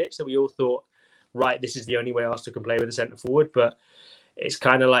else on the pitch that we all thought, right, this is the only way Arsenal can play with a centre forward. But it's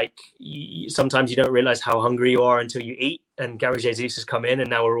kind of like sometimes you don't realise how hungry you are until you eat. And Gary Jesus has come in and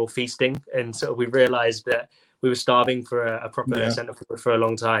now we're all feasting. And so we realised that we were starving for a proper centre forward for a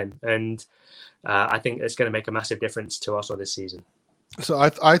long time. And I think it's going to make a massive difference to Arsenal this season. So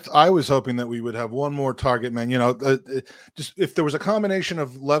I was hoping that we would have one more target man. You know, just if there was a combination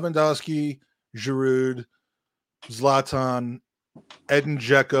of Lewandowski, Giroud, Zlatan, Edin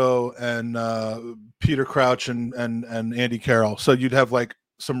Dzeko, and Peter Crouch and Andy Carroll. So you'd have like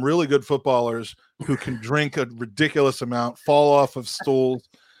some really good footballers who can drink a ridiculous amount, fall off of stools,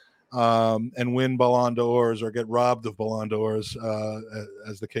 and win Ballon d'Ors or get robbed of Ballon d'Ors,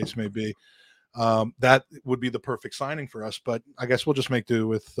 as the case may be. That would be the perfect signing for us. But I guess we'll just make do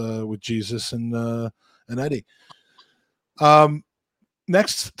with Jesus and Eddie.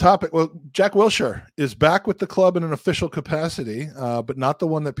 Next topic. Well, Jack Wilshere is back with the club in an official capacity, but not the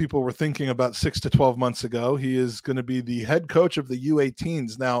one that people were thinking about 6 to 12 months ago. He is going to be the head coach of the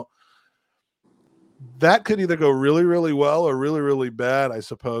U18s. Now, that could either go really, really well or really, really bad, I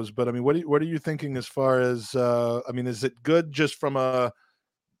suppose. But I mean, what are you thinking as far as? I mean, is it good just from a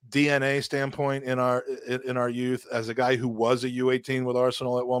DNA standpoint in our youth, as a guy who was a U18 with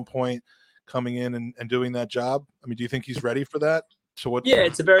Arsenal at one point, coming in and doing that job? I mean, do you think he's ready for that? So what? Yeah,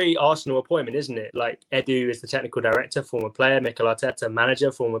 it's a very Arsenal appointment, isn't it? Like Edu is the technical director, former player. Mikel Arteta,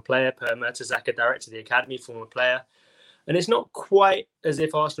 manager, former player. Per Mertesacker, director of the academy, former player. And it's not quite as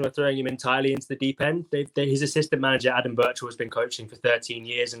if Arsenal are throwing him entirely into the deep end. His assistant manager, Adam Birchall, has been coaching for 13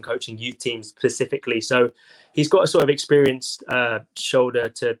 years and coaching youth teams specifically. So he's got a sort of experienced shoulder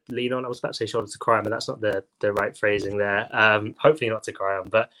to lean on. I was about to say shoulder to cry on, but that's not the right phrasing there. Hopefully not to cry on.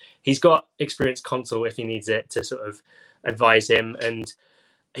 But he's got experienced counsel if he needs it to sort of advise him. And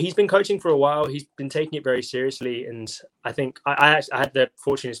he's been coaching for a while. He's been taking it very seriously. And I think I had the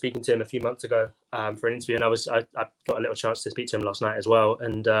fortune of speaking to him a few months ago for an interview. And I got a little chance to speak to him last night as well.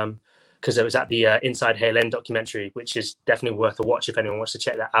 And because it was at the Inside Hale End documentary, which is definitely worth a watch if anyone wants to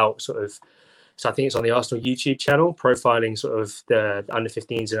check that out. Sort of. So I think it's on the Arsenal YouTube channel, profiling sort of the under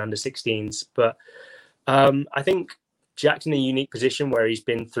 15s and under 16s. But I think Jack's in a unique position where he's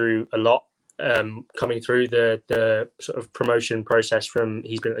been through a lot. Coming through the sort of promotion process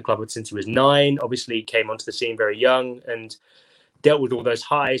he's been at the club since he was 9, obviously came onto the scene very young and dealt with all those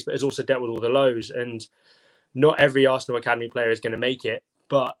highs, but has also dealt with all the lows. And not every Arsenal Academy player is going to make it,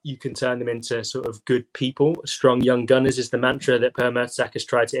 but you can turn them into sort of good people. Strong young gunners is the mantra that Per Mertesacker has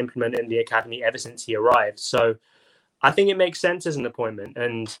tried to implement in the academy ever since he arrived. So I think it makes sense as an appointment.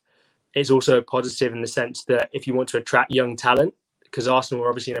 And it's also positive in the sense that if you want to attract young talent, because Arsenal are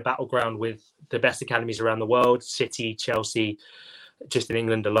obviously in a battleground with the best academies around the world, City, Chelsea, just in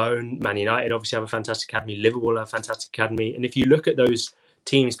England alone. Man United obviously have a fantastic academy. Liverpool have a fantastic academy. And if you look at those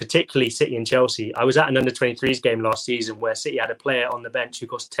teams, particularly City and Chelsea, I was at an under-23s game last season where City had a player on the bench who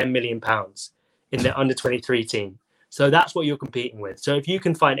cost £10 million in their under-23 team. So that's what you're competing with. So if you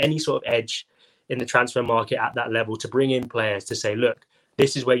can find any sort of edge in the transfer market at that level to bring in players to say, look,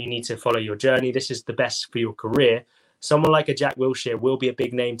 this is where you need to follow your journey. This is the best for your career. Someone like a Jack Wilshere will be a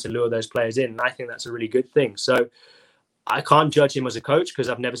big name to lure those players in. And I think that's a really good thing. So I can't judge him as a coach because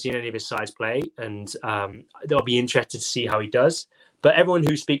I've never seen any of his sides play. And they'll be interested to see how he does. But everyone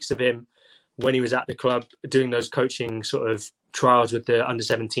who speaks of him when he was at the club doing those coaching sort of trials with the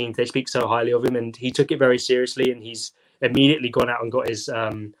under-17s, they speak so highly of him. And he took it very seriously. And he's immediately gone out and got his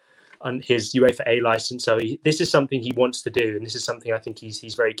UEFA A license. So this is something he wants to do. And this is something I think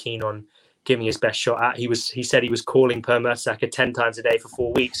he's very keen on giving his best shot at. He said he was calling Per Mertesacker 10 times a day for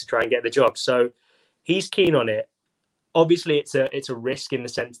 4 weeks to try and get the job. So he's keen on it. Obviously, it's a risk in the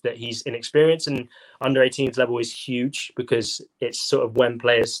sense that he's inexperienced, and under 18s level is huge because it's sort of when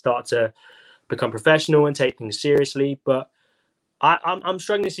players start to become professional and take things seriously. But I'm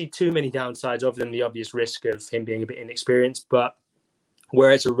struggling to see too many downsides other than the obvious risk of him being a bit inexperienced. But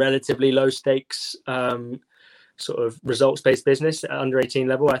where it's a relatively low stakes sort of results-based business at under 18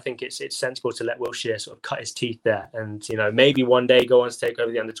 level, I think it's sensible to let Wilshere sort of cut his teeth there, and maybe one day go on to take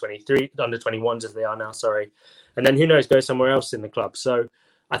over the under 21s as they are now, and then who knows, go somewhere else in the club. So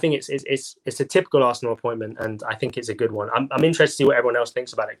I think it's a typical Arsenal appointment, and I think it's a good one. I'm interested to see what everyone else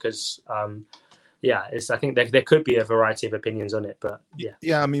thinks about it because yeah, I think there could be a variety of opinions on it, but yeah.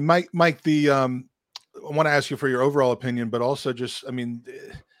 Yeah, I mean, Mike, I want to ask you for your overall opinion, but also just, I mean,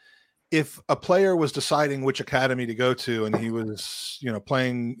 if a player was deciding which academy to go to and he was,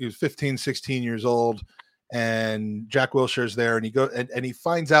 playing, he was 15, 16 years old, and Jack Wilshere's there, and and he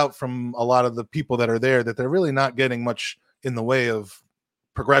finds out from a lot of the people that are there that they're really not getting much in the way of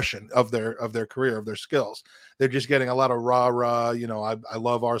progression of their career, of their skills. They're just getting a lot of rah, I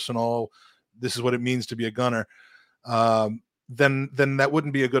love Arsenal. This is what it means to be a Gunner. Then that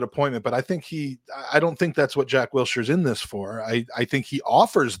wouldn't be a good appointment. But I don't think that's what Jack Wilshere's in this for. I think he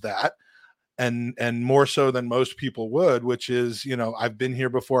offers that, and more so than most people would, which is, I've been here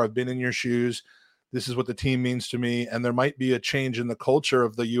before. I've been in your shoes. This is what the team means to me. And there might be a change in the culture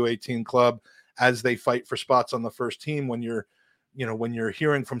of the U18 club as they fight for spots on the first team when you're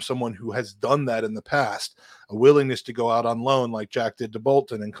hearing from someone who has done that in the past, a willingness to go out on loan like Jack did to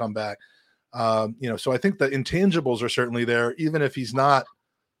Bolton and come back. So I think the intangibles are certainly there, even if he's not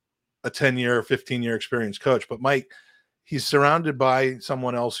a 10-year or 15-year experienced coach. But Mike, he's surrounded by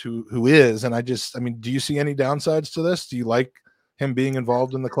someone else who is. And do you see any downsides to this? Do you like him being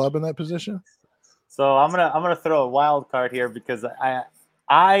involved in the club in that position? So I'm gonna throw a wild card here because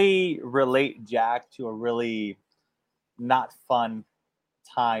I relate Jack to a really not fun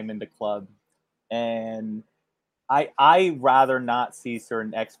time in the club, and I rather not see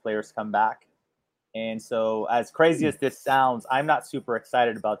certain ex-players come back. And so, as crazy as this sounds, I'm not super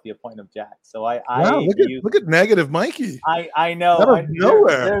excited about the appointment of Jack. So look at negative Mikey. I know. Out of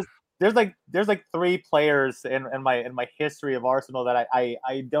nowhere. There's like 3 players in my history of Arsenal that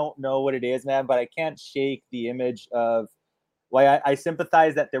I don't know what it is, man, but I can't shake the image of I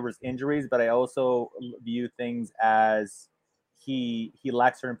sympathize that there was injuries, but I also view things as he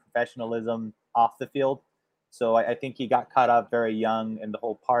lacks certain professionalism off the field. So I think he got caught up very young in the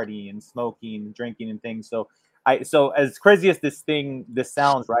whole party and smoking and drinking and things. So as crazy as this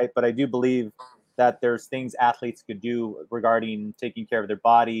sounds, right? But I do believe that there's things athletes could do regarding taking care of their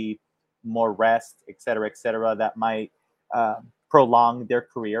body, more rest, et cetera, that might prolong their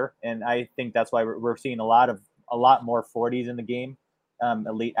career. And I think that's why we're seeing a lot more 40s in the game,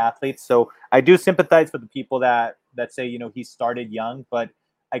 elite athletes. So I do sympathize with the people that say, he started young, but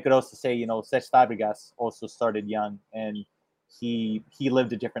I could also say, Cesc Fabregas also started young and he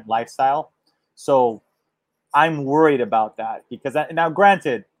lived a different lifestyle. So I'm worried about that because now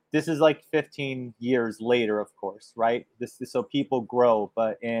granted, this is like 15 years later, of course, right? So people grow,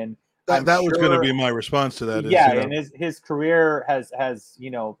 but that was going to be my response to that. And his career has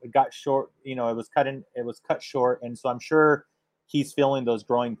got short. It was cut short, and so I'm sure he's feeling those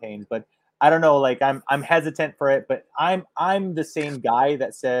growing pains. But I don't know. Like I'm hesitant for it, but I'm the same guy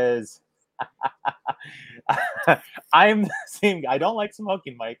that says I'm the same. I don't like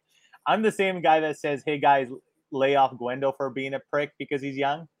smoking, Mike. I'm the same guy that says, "Hey guys, lay off Gwendo for being a prick because he's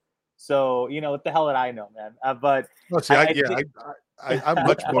young." So what the hell did I know, man? But I'm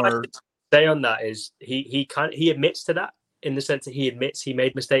much more say on that is he admits to that in the sense that he admits he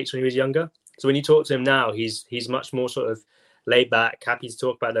made mistakes when he was younger. So when you talk to him now, he's much more sort of laid back, happy to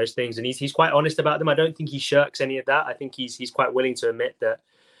talk about those things, and he's quite honest about them. I don't think he shirks any of that. I think he's quite willing to admit that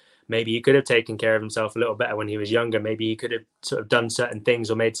maybe he could have taken care of himself a little better when he was younger. Maybe he could have sort of done certain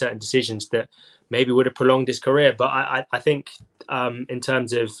things or made certain decisions that maybe would have prolonged his career. But I think in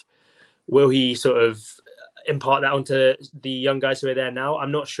terms of will he sort of impart that onto the young guys who are there now,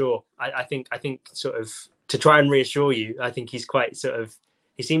 I'm not sure. I think sort of to try and reassure you, I think he's quite sort of,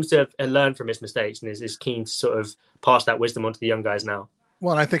 he seems to have learned from his mistakes and is keen to sort of pass that wisdom onto the young guys now.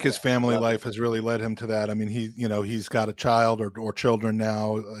 Well, and I think his family life has really led him to that. I mean, he's got a child or children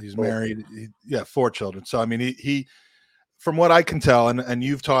now. He's married. 4 children. So, I mean, he from what I can tell, and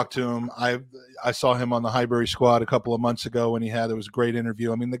you've talked to him, I saw him on the Highbury squad a couple of months ago when it was a great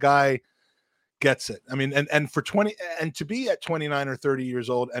interview. I mean, the guy gets it. I mean, and for 20 and to be at 29 or 30 years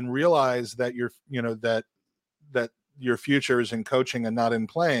old and realize that that your future is in coaching and not in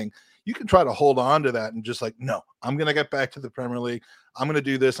playing, you can try to hold on to that and just like, no, I'm going to get back to the Premier League. I'm going to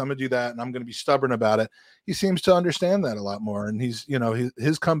do this. I'm going to do that. And I'm going to be stubborn about it. He seems to understand that a lot more. And he's,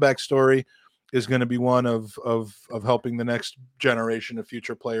 his comeback story is going to be one of helping the next generation of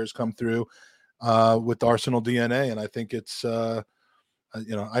future players come through with Arsenal DNA. And I think it's, I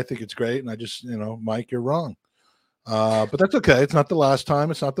think it's great. And I just, Mike, you're wrong. But that's okay. It's not the last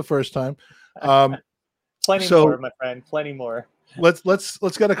time. It's not the first time. Plenty more, my friend. Plenty more.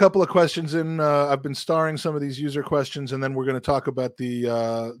 Let's get a couple of questions in. I've been starring some of these user questions, and then we're going to talk about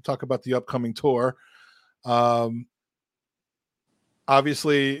the upcoming tour.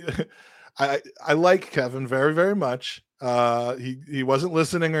 Obviously, I like Kevin very, very much. He wasn't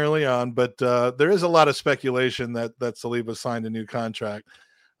listening early on, but there is a lot of speculation that Saliba signed a new contract.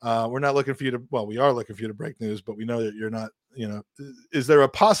 We're not looking for you to, well, we are looking for you to break news, but we know that you're not, is there a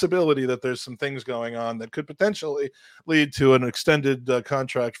possibility that there's some things going on that could potentially lead to an extended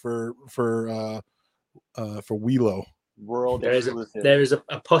contract for Wheelo? World There exclusive. is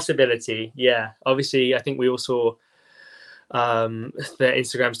a possibility. Yeah. Obviously, I think we all saw the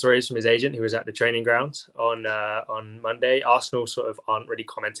Instagram stories from his agent who was at the training ground on Monday. Arsenal sort of aren't really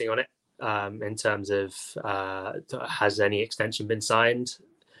commenting on it in terms of has any extension been signed.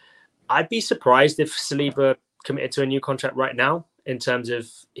 I'd be surprised if Saliba committed to a new contract right now, in terms of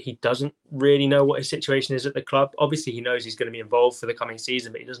he doesn't really know what his situation is at the club. Obviously, he knows he's going to be involved for the coming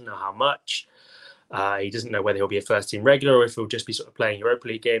season, but he doesn't know how much. He doesn't know whether he'll be a first-team regular or if he'll just be sort of playing Europa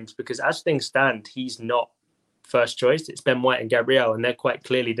League games, because as things stand, he's not first choice. It's Ben White and Gabriel, and they're quite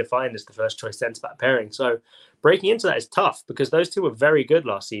clearly defined as the first choice centre-back pairing. So breaking into that is tough, because those two were very good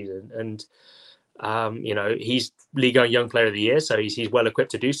last season. And, he's League One Young Player of the Year, so he's well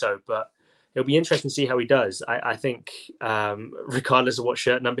equipped to do so. But it'll be interesting to see how he does. I think regardless of what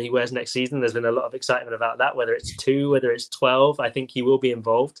shirt number he wears next season, there's been a lot of excitement about that, whether it's 2, whether it's 12. I think he will be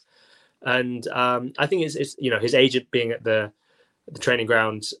involved. And I think it's his agent being at the training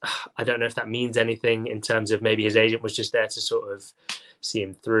ground, I don't know if that means anything in terms of maybe his agent was just there to sort of see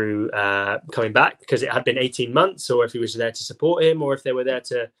him through coming back, because it had been 18 months, or if he was there to support him, or if they were there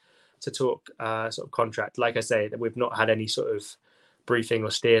to talk sort of contract. Like I say, that we've not had any sort of briefing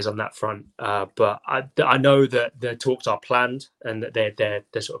or steers on that front, but I know that the talks are planned and that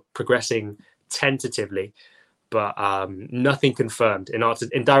they're sort of progressing tentatively, but nothing confirmed. In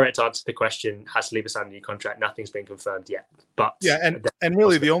direct answer to the question, has Saliba signed a new contract? Nothing's been confirmed yet. But yeah, and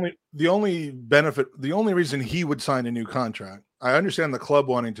really the only reason he would sign a new contract, I understand the club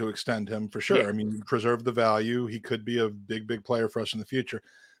wanting to extend him for sure. Yeah. I mean, preserve the value. He could be a big player for us in the future.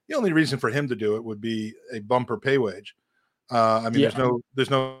 The only reason for him to do it would be a bumper pay wage. There's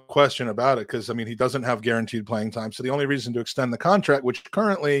no question about it, because he doesn't have guaranteed playing time. So the only reason to extend the contract, which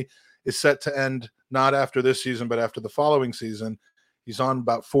currently is set to end not after this season, but after the following season, he's on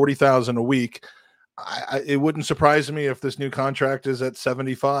about $40,000 a week. It wouldn't surprise me if this new contract is at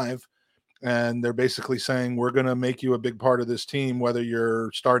 75, and they're basically saying, we're going to make you a big part of this team, whether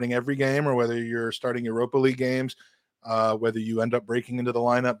you're starting every game or whether you're starting Europa League games, whether you end up breaking into the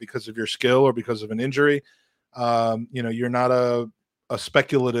lineup because of your skill or because of an injury. You're not a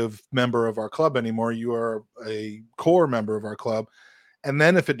speculative member of our club anymore. You are a core member of our club. And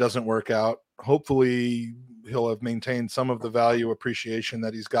then if it doesn't work out, hopefully he'll have maintained some of the value appreciation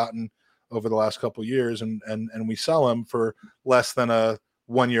that he's gotten over the last couple of years, and we sell him for less than a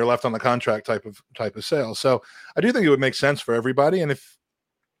 1 year left on the contract type of sale. So I do think it would make sense for everybody. And if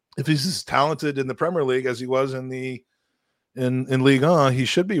he's as talented in the Premier League as he was in Ligue 1, he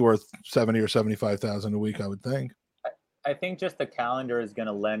should be worth 70 or 75,000 a week, I would think. I think just the calendar is going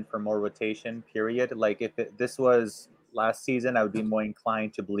to lend for more rotation, period. Like if this was last season, I would be more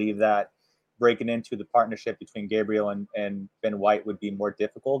inclined to believe that breaking into the partnership between Gabriel and Ben White would be more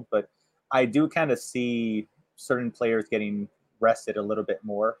difficult. But I do kind of see certain players getting rested a little bit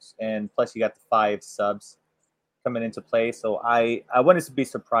more. And plus you got the 5 subs coming into play. So I wouldn't be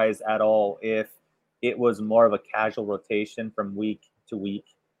surprised at all if it was more of a casual rotation from week to week.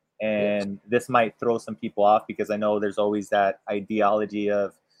 And this might throw some people off, because I know there's always that ideology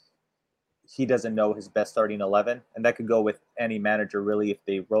of he doesn't know his best starting 11. And that could go with any manager, really, if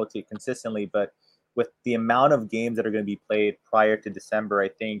they rotate consistently. But with the amount of games that are going to be played prior to December, I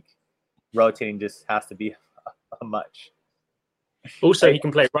think rotating just has to be a much. Also, he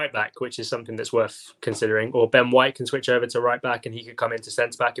can play right back, which is something that's worth considering. Or Ben White can switch over to right back, and he could come into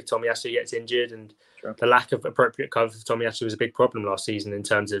centre back if Tomiyasu gets injured. And the lack of appropriate cover for Tomiyasu was a big problem last season in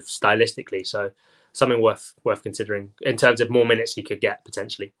terms of stylistically. So something worth considering in terms of more minutes he could get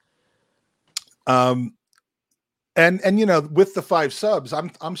potentially. And with the 5 subs,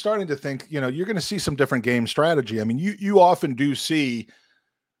 I'm starting to think, you're going to see some different game strategy. I mean, you often do see,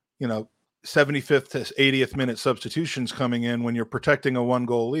 75th to 80th minute substitutions coming in when you're protecting a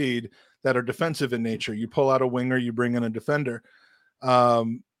 1-goal lead that are defensive in nature. You pull out a winger, you bring in a defender.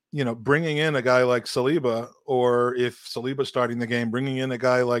 Bringing in a guy like Saliba, or if Saliba's starting the game, bringing in a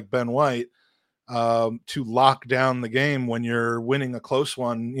guy like Ben White to lock down the game when you're winning a close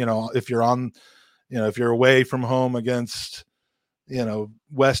one. If you're on, if you're away from home against,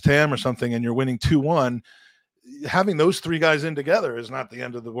 West Ham or something, and you're winning 2-1, having those 3 guys in together is not the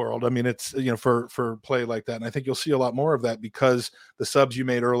end of the world. I mean, it's, for play like that. And I think you'll see a lot more of that, because the subs you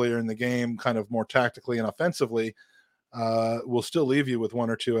made earlier in the game, kind of more tactically and offensively, will still leave you with 1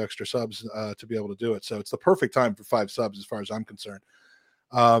 or 2 extra subs to be able to do it. So it's the perfect time for 5 subs as far as I'm concerned.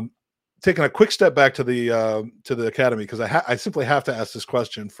 Taking a quick step back to the academy, because I simply have to ask this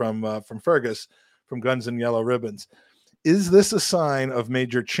question from Fergus from Guns and Yellow Ribbons. Is this a sign of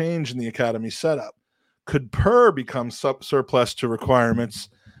major change in the academy setup? Could Per become surplus to requirements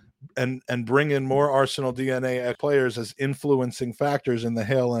and bring in more Arsenal DNA players as influencing factors in the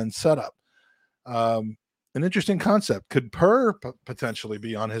Hale End setup? An interesting concept. Could Per potentially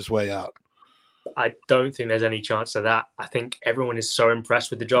be on his way out? I don't think there's any chance of that. I think everyone is so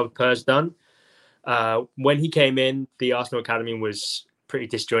impressed with the job Per's done. When he came in, the Arsenal Academy was pretty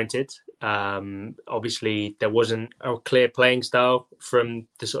disjointed. Obviously, there wasn't a clear playing style from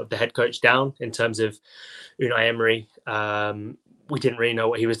the sort of the head coach down in terms of Unai Emery. We didn't really know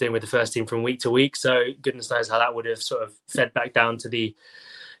what he was doing with the first team from week to week. So goodness knows how that would have sort of fed back down to the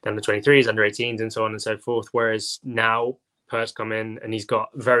 23s, under 18s, and so on and so forth. Whereas now Per's come in and he's got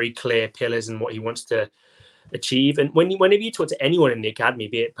very clear pillars and what he wants to achieve. And whenever you talk to anyone in the academy,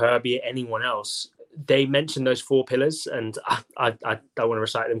 be it Per, be it anyone else, they mention those 4 pillars, and I don't want to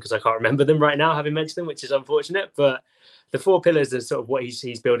recite them because I can't remember them right now, having mentioned them, which is unfortunate. But the 4 pillars is sort of what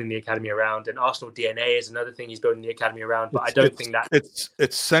he's building the academy around, and Arsenal DNA is another thing he's building the academy around. But I don't think that it's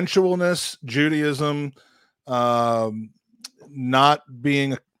sensualness, Judaism, not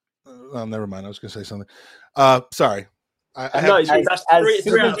being. Oh, never mind. I was going to say something. Sorry. That's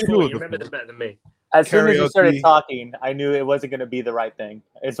 3 out of 4. You remember them better than me. As soon as you started talking, I knew it wasn't going to be the right thing.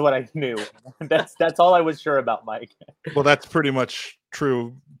 It's what I knew. That's all I was sure about, Mike. Well, that's pretty much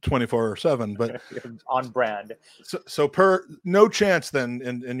true 24/7, but on brand. So Per, no chance then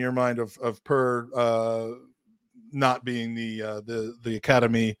in your mind of Per not being the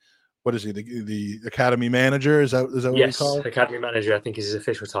academy. What is he? The academy manager? Is that what yes, we call it? Academy manager, I think is his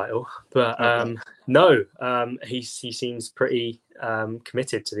official title. But okay. No, he seems pretty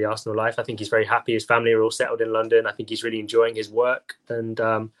committed to the Arsenal life. I think he's very happy. His family are all settled in London. I think he's really enjoying his work. And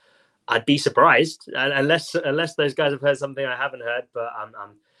I'd be surprised unless those guys have heard something I haven't heard. But I'm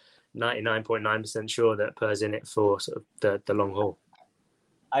 99.9% sure that Per's in it for sort of the long haul.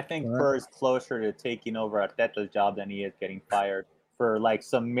 I think Per is closer to taking over Arteta's job than he is getting fired. For like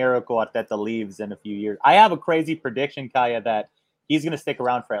some miracle Arteta leaves in a few years. I have a crazy prediction, Kaya, that he's going to stick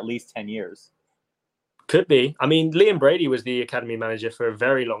around for at least 10 years. Could be. I mean, Liam Brady was the academy manager for a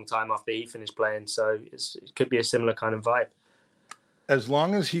very long time after he finished playing, so it could be a similar kind of vibe. As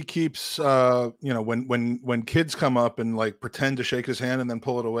long as he keeps, when kids come up and like pretend to shake his hand and then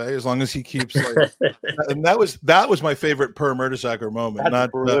pull it away, as long as he keeps, like, and that was my favorite Per Mertesacker moment. That's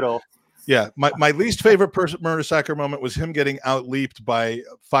not brutal. Yeah, my least favorite Mertesacker moment was him getting out-leaped by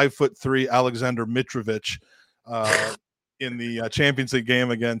 5'3" Alexander Mitrovic in the Champions League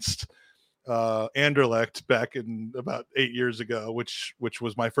game against Anderlecht back in about 8 years ago, which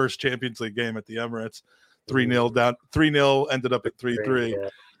was my first Champions League game at the Emirates. 3-0 down, 3-0 ended up at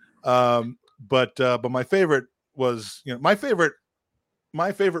 3-3. Yeah. But my favorite was, my favorite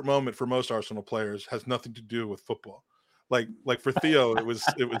moment for most Arsenal players has nothing to do with football. Like for Theo, it was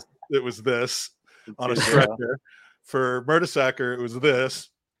this on a stretcher. For Mertesacker, it was this.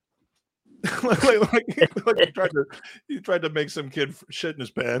 he tried to make some kid shit in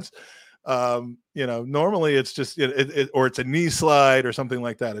his pants. Normally it's just or it's a knee slide or something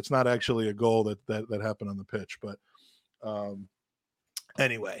like that. It's not actually a goal that happened on the pitch. But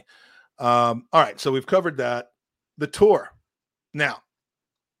anyway, all right. So we've covered that. The tour now.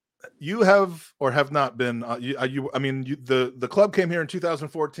 You have or have not been. The club came here in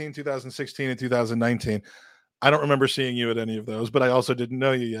 2014, 2016, and 2019. I don't remember seeing you at any of those, but I also didn't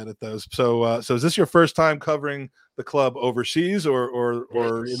know you yet at those. So is this your first time covering the club overseas or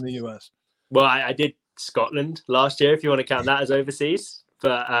in the US? Well, I did Scotland last year, if you want to count that as overseas.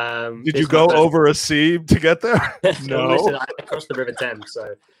 But did you go over a sea to get there? No. Listen, I crossed the River Thames,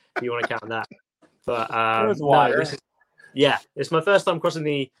 so if you want to count that. But it's my first time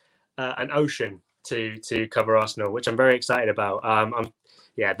crossing an ocean to cover Arsenal, which I'm very excited about.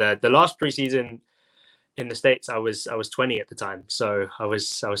 The last preseason in the States, I was 20 at the time, so I was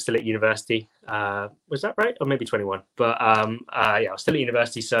still at university. Was that right? Or maybe 21? But I was still at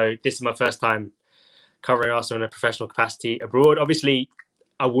university, so this is my first time covering Arsenal in a professional capacity abroad. Obviously,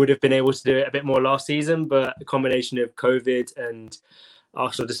 I would have been able to do it a bit more last season, but a combination of COVID and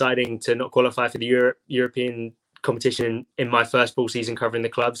Arsenal deciding to not qualify for the European competition in my first full season covering the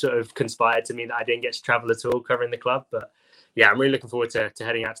club sort of conspired to mean that I didn't get to travel at all covering the club. But yeah, I'm really looking forward to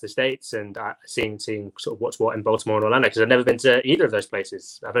heading out to the States and seeing sort of what's what in Baltimore and Orlando, because I've never been to either of those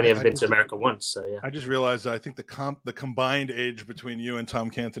places. I've only ever been to America once. So yeah, I just realized that I think the combined age between you and Tom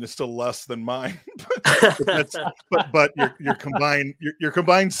Canton is still less than mine. but your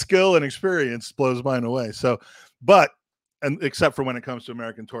combined skill and experience blows mine away. So, and except for when it comes to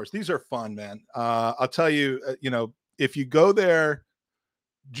American tours, these are fun, man. I'll tell you, if you go there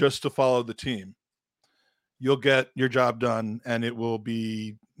just to follow the team, you'll get your job done, and it will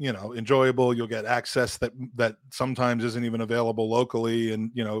be, enjoyable. You'll get access that sometimes isn't even available locally,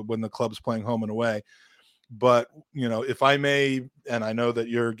 and when the club's playing home and away. But if I may, and I know that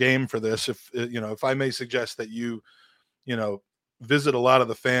you're game for this, if I may suggest that you visit a lot of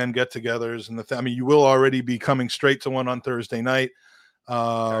the fan get-togethers, and you will already be coming straight to one on Thursday night.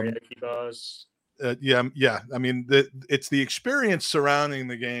 karaoke bars. Yeah. I mean, it's the experience surrounding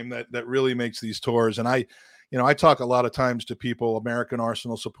the game that really makes these tours. And I talk a lot of times to people, American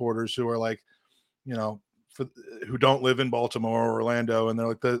Arsenal supporters, who are like, who don't live in Baltimore or Orlando, and they're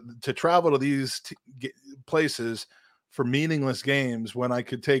like, to travel to these places for meaningless games when I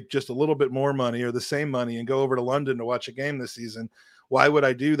could take just a little bit more money or the same money and go over to London to watch a game this season. Why would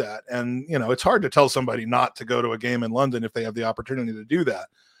I do that? And it's hard to tell somebody not to go to a game in London if they have the opportunity to do that.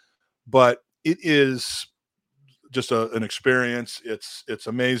 But it is just an experience. It's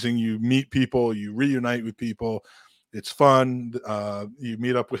amazing. You meet people, you reunite with people. It's fun. You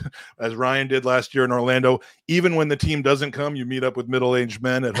meet up with, as Ryan did last year in Orlando. Even when the team doesn't come, you meet up with middle-aged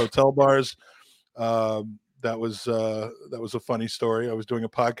men at hotel bars. That was a funny story. I was doing a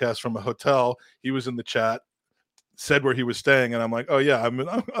podcast from a hotel. He was in the chat, said where he was staying, and I'm like, oh yeah, I'm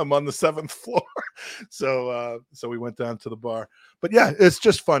on the 7th floor. So we went down to the bar. But yeah, it's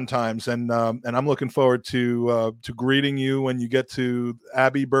just fun times, and I'm looking forward to greeting you when you get to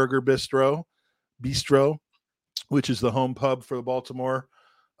Abbey Burger Bistro, which is the home pub for the Baltimore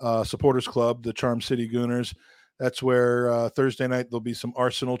Supporters Club, the Charm City Gooners. That's where Thursday night there'll be some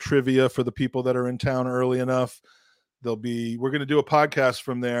Arsenal trivia for the people that are in town early enough. We're going to do a podcast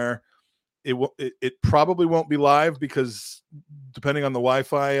from there. It probably won't be live because depending on the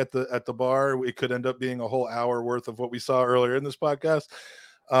Wi-Fi at the bar, it could end up being a whole hour worth of what we saw earlier in this podcast.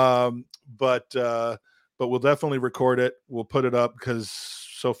 But we'll definitely record it. We'll put it up because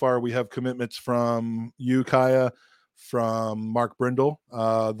so far we have commitments from you, Kaya, from Mark Brindle,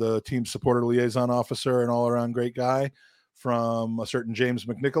 the team supporter liaison officer and all around great guy, from a certain James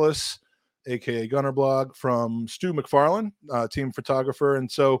McNicholas, aka Gunnerblog, from Stu McFarlane, team photographer.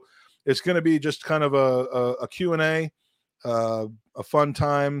 And so it's going to be just kind of a Q&A, a fun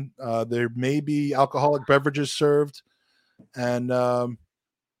time. There may be alcoholic beverages served, and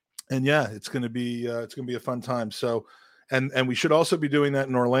yeah, it's going to be a fun time. So, and we should also be doing that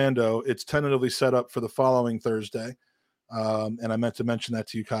in Orlando. It's tentatively set up for the following Thursday, and I meant to mention that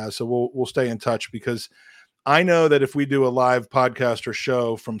to you, Kyle. So we'll stay in touch, because I know that if we do a live podcast or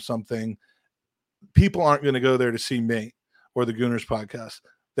show from something, people aren't going to go there to see me or the Gooners podcast.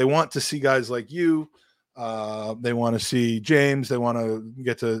 They want to see guys like you. They want to see James. They want to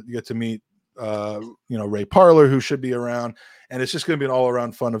get to meet, Ray Parler, who should be around. And it's just going to be an all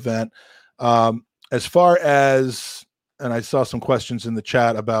around fun event. As far as, and I saw some questions in the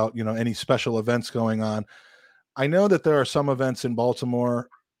chat about, any special events going on. I know that there are some events in Baltimore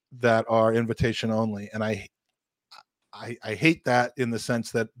that are invitation only. And I hate that in the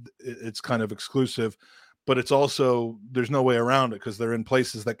sense that it's kind of exclusive. But it's also, there's no way around it because they're in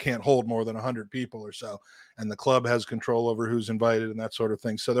places that can't hold more than 100 people or so. And the club has control over who's invited and that sort of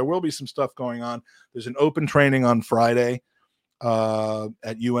thing. So there will be some stuff going on. There's an open training on Friday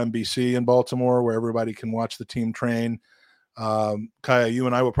at UMBC in Baltimore where everybody can watch the team train. Kaya, you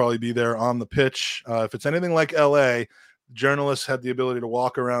and I will probably be there on the pitch. If it's anything like LA, journalists had the ability to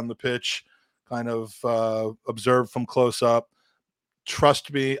walk around the pitch, kind of observe from close up.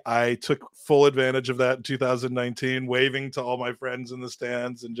 Trust me, I took full advantage of that in 2019, waving to all my friends in the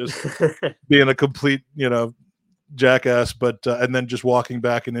stands and just being a complete, jackass, but and then just walking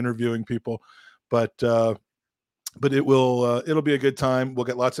back and interviewing people. But it'll be a good time. We'll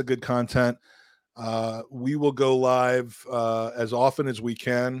get lots of good content. We will go live as often as we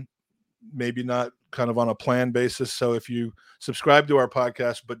can, maybe not kind of on a planned basis. So if you subscribe to our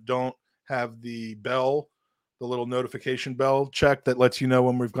podcast but don't have the little notification bell check that lets you know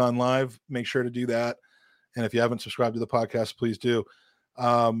when we've gone live, make sure to do that. And if you haven't subscribed to the podcast, please do.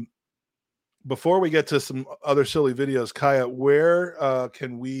 Before we get to some other silly videos, Kaya, where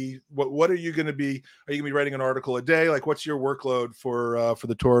what are you going to be? Are you going to be writing an article a day? Like, what's your workload for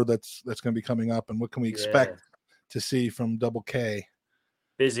the tour that's going to be coming up, and what can we expect to see from Double K?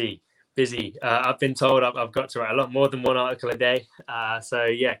 Busy. Busy. I've been told I've got to write a lot more than one article a day. So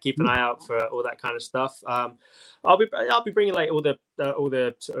yeah, keep an eye out for all that kind of stuff. I'll be bringing like all the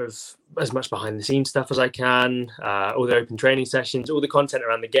sort of as much behind the scenes stuff as I can, all the open training sessions, all the content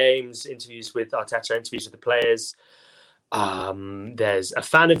around the games, interviews with Arteta, interviews with the players. There's a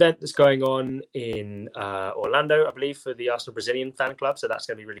fan event that's going on in Orlando, I believe, for the Arsenal Brazilian fan club. So that's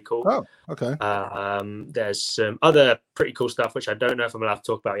going to be really cool. Oh, okay. There's some other pretty cool stuff which I don't know if I'm allowed to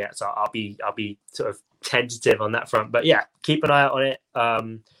talk about yet. So I'll be sort of tentative on that front. But yeah, keep an eye out on it.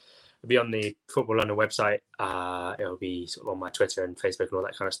 It'll be on the Football.London website. It'll be sort of on my Twitter and Facebook and all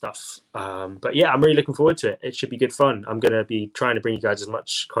that kind of stuff. But yeah, I'm really looking forward to it. It should be good fun. I'm going to be trying to bring you guys as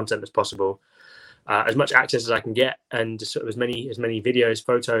much content as possible. As much access as I can get, and just sort of as many videos,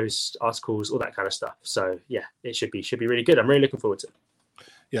 photos, articles, all that kind of stuff. So yeah, it should be really good. I'm really looking forward to it.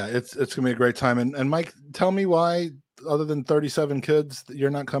 Yeah, it's gonna be a great time. And Mike, tell me why, other than 37 kids, you're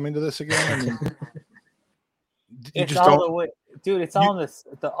not coming to this again. I mean, it's all the way, dude. It's on the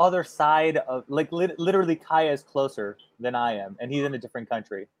other side of literally. Kaya is closer than I am, and he's in a different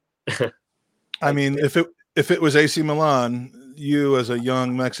country. I mean, if it was AC Milan, you as a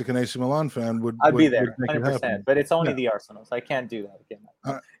young Mexican AC Milan fan I'd be there 100%, but it's only the Arsenal, so I can't do that again.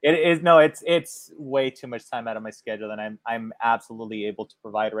 It's way too much time out of my schedule than I'm absolutely able to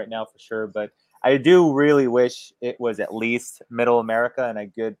provide right now for sure. But I do really wish it was at least Middle America, and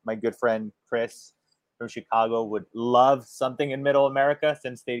my good friend Chris from Chicago would love something in Middle America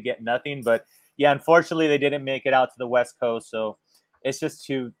since they get nothing. But yeah, unfortunately, they didn't make it out to the West Coast, so it's just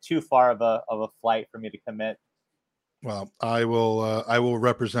too far of a flight for me to commit. Well, I will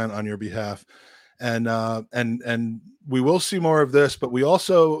represent on your behalf, and we will see more of this, but we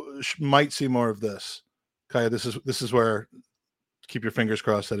also might see more of this. Kaya, this is where, keep your fingers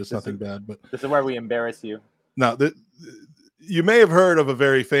crossed that it's nothing bad. But this is where we embarrass you. Now, you may have heard of a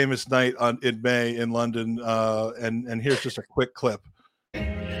very famous night in May in London, and here's just a quick clip.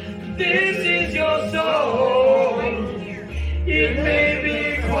 This is your song. It may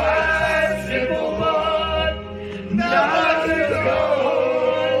be quite simple, but not to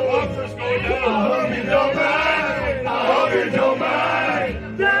go. Offers go down. I hope you don't mind. I hope you don't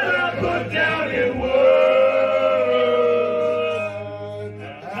mind that I put down in words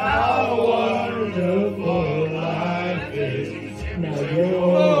how wonderful life is. Now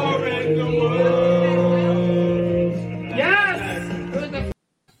you're in the world. Yes.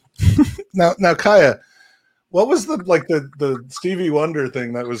 Now, Kaya, what was the Stevie Wonder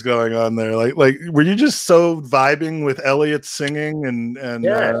thing that was going on there? Like were you just so vibing with Elliot singing and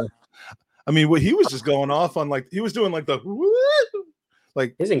yeah. I mean, he was just going off on he was doing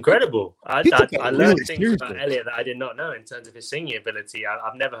the he's incredible. I learned really things about Elliot that I did not know in terms of his singing ability.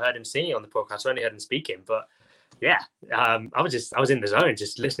 I've never heard him singing on the podcast. I only heard him speaking, but yeah, I was in the zone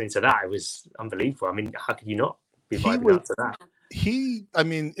just listening to that. It was unbelievable. I mean, how could you not be vibing out to that?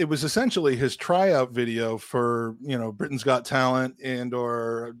 It was essentially his tryout video for, Britain's Got Talent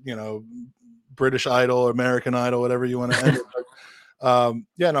or British Idol or American Idol, whatever you want to end it.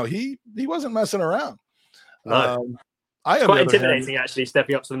 He wasn't messing around. No. It's quite intimidating, actually,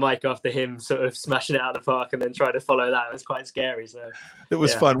 stepping up to the mic after him sort of smashing it out of the park and then trying to follow that. It was quite scary. So it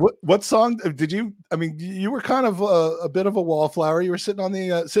was fun. What song did you? I mean, you were kind of a bit of a wallflower. You were sitting on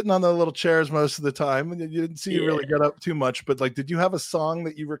the little chairs most of the time, and you didn't see you really get up too much. But did you have a song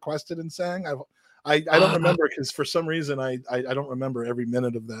that you requested and sang? I don't remember, because for some reason I don't remember every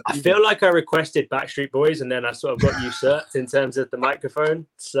minute of that. I feel like I requested Backstreet Boys, and then I sort of got usurped in terms of the microphone.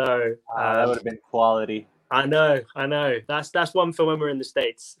 So that would have been quality. I know. That's one for when we're in the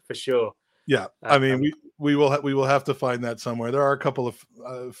States for sure. Yeah, I mean, we will have to find that somewhere. There are a couple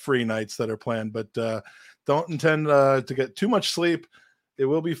of free nights that are planned, but don't intend to get too much sleep. It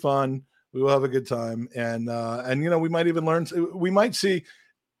will be fun. We will have a good time, and we might even learn. We might see.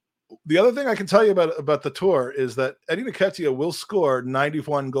 The other thing I can tell you about the tour is that Eddie Nketiah will score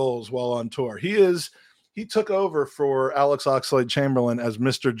 91 goals while on tour. He took over for Alex Oxlade-Chamberlain as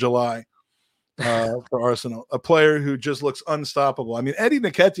Mr. July. For Arsenal, a player who just looks unstoppable. I mean, Eddie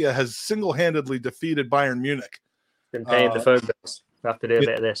Nketiah has single-handedly defeated Bayern Munich. Been paying the phone bills. Have to do a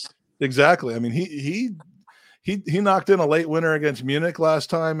bit of this. Exactly. I mean, he knocked in a late winner against Munich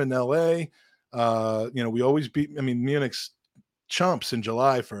last time in LA. We always beat. I mean, Munich's chumps in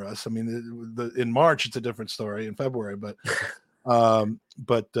July for us. I mean, in March it's a different story. In February, but it's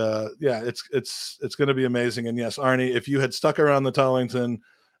going to be amazing. And yes, Arnie, if you had stuck around the Tollington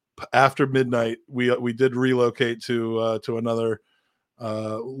after midnight, we did relocate to another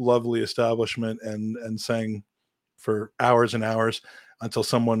lovely establishment and sang for hours and hours until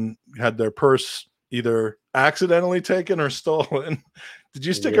someone had their purse either accidentally taken or stolen. Did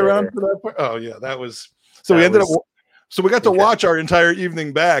you stick Yeah. around for that part? Oh yeah, that was. So we ended up. So we got to watch our entire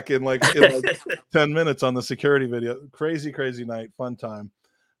evening back in like 10 minutes on the security video. Crazy night, fun time,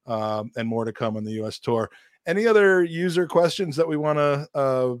 and more to come on the U.S. tour. Any other user questions that we want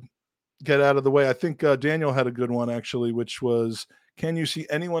to get out of the way? I think Daniel had a good one actually, which was, can you see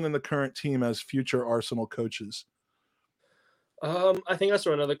anyone in the current team as future Arsenal coaches? I think I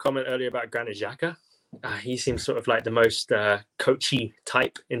saw another comment earlier about Granit Xhaka. He seems sort of like the most coachy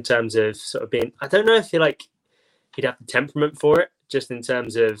type in terms of sort of being. I don't know if he'd have the temperament for it, just in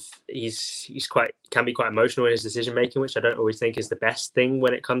terms of he's can be quite emotional in his decision making, which I don't always think is the best thing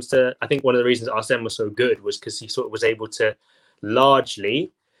when it comes to. I think one of the reasons Arsene was so good was because he sort of was able to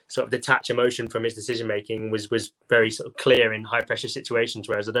largely sort of detach emotion from his decision making, was very sort of clear in high pressure situations.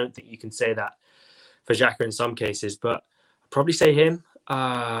 Whereas I don't think you can say that for Xhaka in some cases, but I'd probably say him.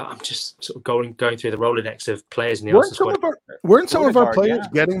 I'm just sort of going through the Rolodex of players in the Arsenal squad. Weren't some of our players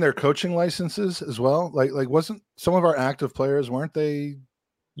getting their coaching licenses as well? Like wasn't some of our active players, weren't they?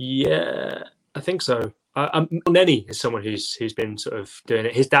 Yeah, I think so. Nenny is someone who's been sort of doing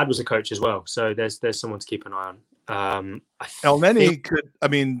it. His dad was a coach as well, so there's someone to keep an eye on. El Neni could. I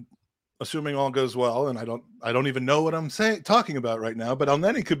mean, assuming all goes well, and I don't even know what I'm talking about right now, but El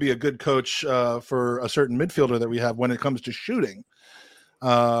Neni could be a good coach for a certain midfielder that we have when it comes to shooting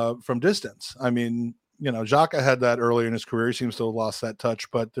from distance. I mean, you know, Xhaka had that earlier in his career. He seems to have lost that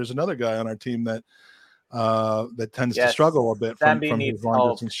touch, but there's another guy on our team that tends to struggle a bit from his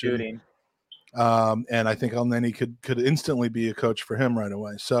long distance shooting. And I think El Neni could instantly be a coach for him right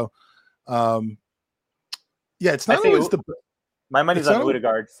away. So, yeah, it's not always my money's on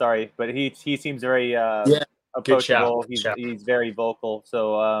Odegaard. Sorry, but he seems very approachable. He's very vocal,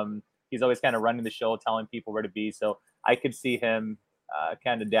 so he's always kind of running the show, telling people where to be. So I could see him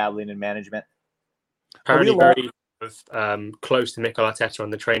kind of dabbling in management. Apparently very close to Mikel Arteta on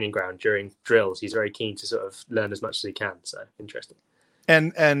the training ground during drills. He's very keen to sort of learn as much as he can. So interesting.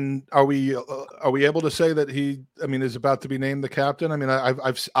 And are we able to say that he, I mean, is about to be named the captain? I mean,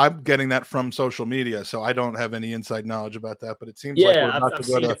 I'm getting that from social media, so I don't have any inside knowledge about that. But it seems like we're about I've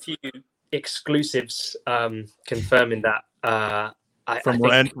seen a few exclusives confirming that from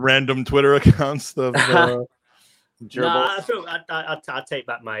random Twitter accounts. I take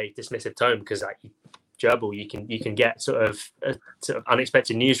back my dismissive tone because Gerbil, you can get sort of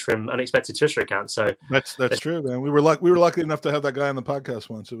unexpected news from unexpected Twitter accounts. So that's true, man. We were lucky enough to have that guy on the podcast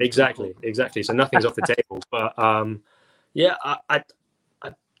once. Exactly. So nothing's off the table. But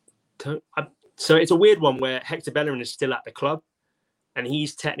so it's a weird one where Hector Bellerin is still at the club, and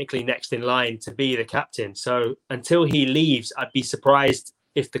he's technically next in line to be the captain. So until he leaves, I'd be surprised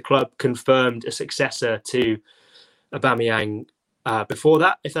if the club confirmed a successor to Aubameyang before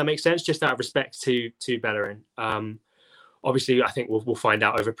that, if that makes sense, just out of respect to Bellerin. Obviously, I think we'll find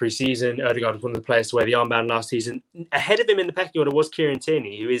out over pre-season. Odegaard was one of the players to wear the armband last season. Ahead of him in the pecking order was Kieran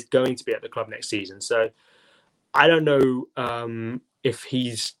Tierney, who is going to be at the club next season. So I don't know if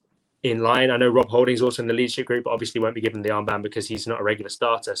he's in line. I know Rob Holding's also in the leadership group, but obviously won't be given the armband because he's not a regular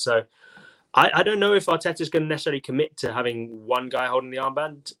starter. So I don't know if Arteta's going to necessarily commit to having one guy holding the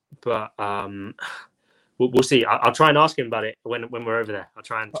armband, but we'll see. I'll try and ask him about it when we're over there. I'll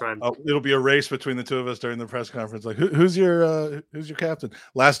try and. It'll be a race between the two of us during the press conference. Like, who's your captain?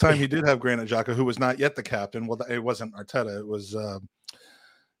 Last time he did have Granit Xhaka, who was not yet the captain. Well, it wasn't Arteta. It was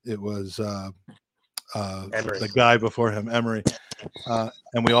the guy before him, Emery,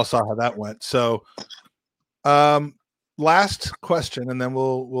 and we all saw how that went. So, last question, and then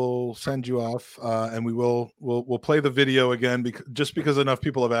we'll send you off, and we'll play the video again because enough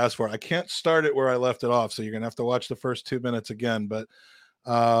people have asked for it. I can't start it where I left it off, so you're gonna have to watch the first 2 minutes again. But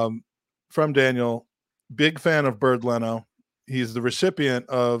from Daniel, big fan of Bird Leno. He's the recipient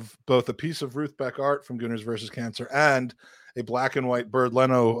of both a piece of Ruth Beck art from Gooners versus Cancer and a black and white Bird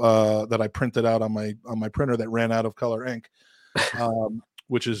Leno that I printed out on my printer that ran out of color ink,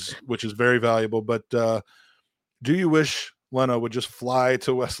 which is very valuable. But do you wish Leno would just fly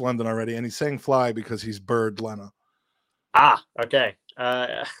to West London already? And he's saying fly because he's Bird Leno. Okay.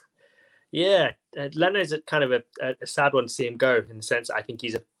 Yeah, Leno's kind of a sad one to see him go, in the sense I think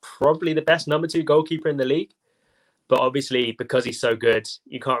he's probably the best number 2 goalkeeper in the league. But obviously, because he's so good,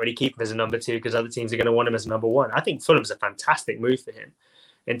 you can't really keep him as a number 2 because other teams are going to want him as a number 1. I think Fulham's a fantastic move for him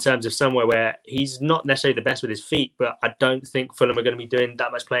in terms of somewhere where he's not necessarily the best with his feet, but I don't think Fulham are going to be doing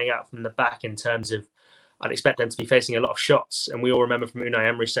that much playing out from the back in terms of I'd expect them to be facing a lot of shots. And we all remember from Unai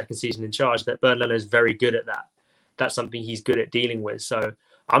Emery's second season in charge that Bird Leno is very good at that. That's something he's good at dealing with. So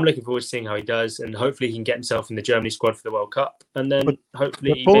I'm looking forward to seeing how he does, and hopefully he can get himself in the Germany squad for the World Cup, and then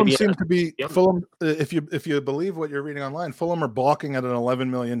hopefully Fulham maybe seem to be Fulham. If you believe what you're reading online, Fulham are balking at an 11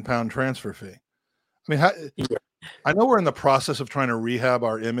 million pound transfer fee. I mean, I know we're in the process of trying to rehab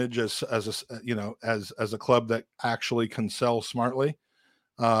our image as a club that actually can sell smartly,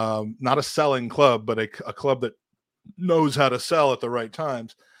 not a selling club, but a club that knows how to sell at the right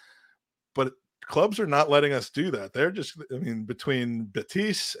times. But clubs are not letting us do that. They're just, I mean, between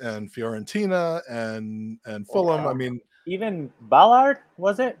Betis and Fiorentina and Fulham, I mean, even Ballard,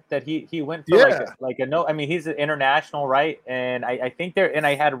 was it that he went for like a no? I mean, he's an international, right? And I think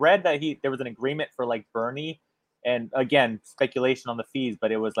I had read that there was an agreement for like Burnley, and again, speculation on the fees,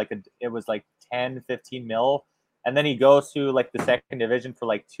 but it was like 10, 15 mil, and then he goes to like the second division for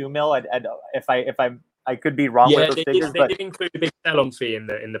like 2 mil. I could be wrong with those figures, but they did include a big sell-on fee in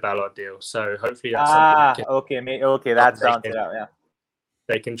the Ballard deal. So hopefully that's something. Okay, that sounds it out. Yeah,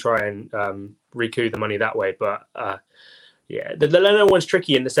 they can try and recoup the money that way. But the Leno one's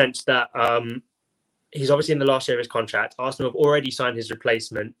tricky in the sense that he's obviously in the last year of his contract. Arsenal have already signed his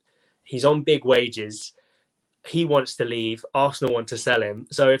replacement. He's on big wages. He wants to leave. Arsenal want to sell him.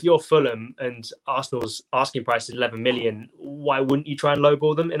 So if you're Fulham and Arsenal's asking price is 11 million, why wouldn't you try and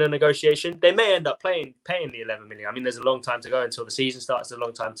lowball them in a negotiation? They may end up paying the 11 million. I mean, there's a long time to go until the season starts. There's a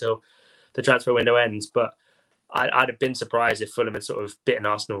long time till the transfer window ends. But I'd have been surprised if Fulham had sort of bitten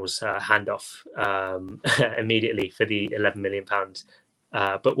Arsenal's hand off immediately for the 11 million pounds.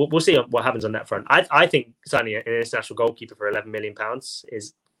 But we'll see what happens on that front. I think signing an international goalkeeper for 11 million pounds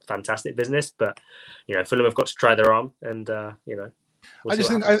is fantastic business, but Fulham have got to try their arm, and we'll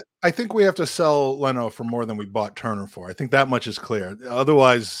I think we have to sell Leno for more than we bought Turner for. I think that much is clear.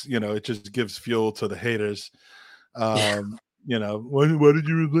 Otherwise, it just gives fuel to the haters. Why did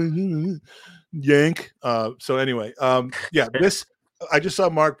you replace him? Yank? So anyway, this. I just saw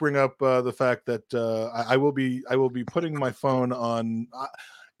Mark bring up the fact that I will be putting my phone on.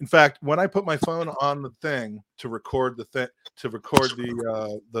 In fact, when I put my phone on the thing to record the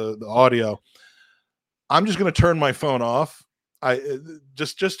audio, I'm just going to turn my phone off. I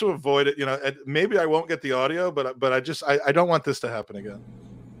just to avoid it. Maybe I won't get the audio, but I don't want this to happen again.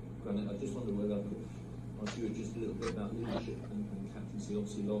 I just wonder whether I could ask you just a little bit about leadership and captaincy.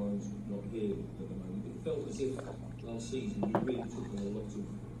 Obviously, Lauren's not here at the moment. It felt as if last season you really took on a lot of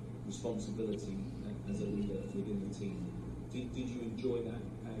responsibility as a leader within the team. Did you enjoy that?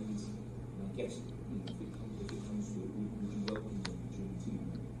 And I guess if it comes to it, would you welcome the opportunity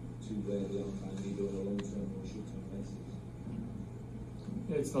to wear the armband either on a long-term or short-term basis?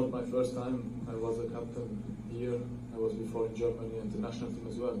 Yeah, it's not my first time. I was a captain here. I was before in Germany and the national team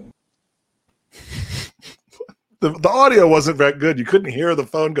as well. The audio wasn't very good. You couldn't hear the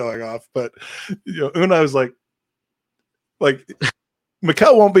phone going off, but Unai was like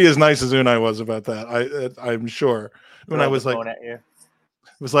Mikel won't be as nice as Unai was about that. I'm sure. Unai was like, it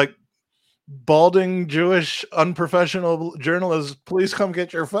was like, balding Jewish unprofessional journalist, please come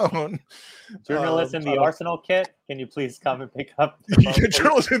get your phone. Journalists in the Arsenal kit, can you please come and pick up the phone,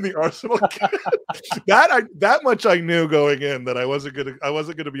 journalists in the Arsenal kit? that much I knew going in, that I wasn't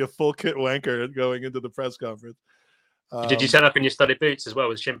gonna be a full kit wanker going into the press conference. Did you turn up in your studded boots as well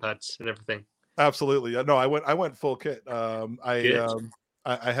with shin pads and everything? Absolutely. No, I went full kit. I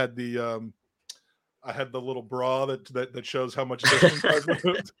had the little bra that shows how much distance I've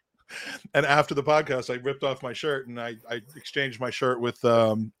moved. And after the podcast, I ripped off my shirt and I exchanged my shirt with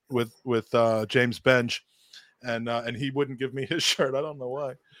James Bench, and he wouldn't give me his shirt. I don't know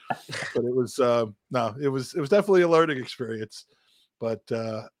why, but it was it was definitely a learning experience. But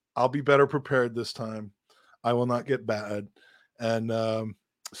I'll be better prepared this time. I will not get bad, and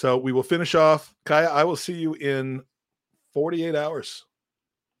so we will finish off. Kaya, I will see you in 48 hours.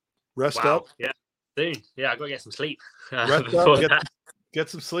 Rest up. Yeah, soon. Yeah, I got to get some sleep. Rest up. Get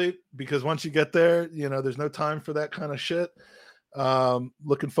some sleep, because once you get there, there's no time for that kind of shit.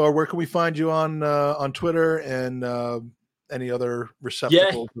 Looking forward. Where can we find you on Twitter and any other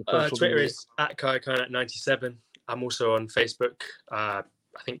receptacles? Yeah, Twitter is at Kaynak97. I'm also on Facebook. I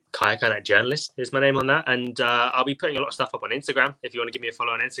think Kaynak Journalist is my name on that, and I'll be putting a lot of stuff up on Instagram. If you want to give me a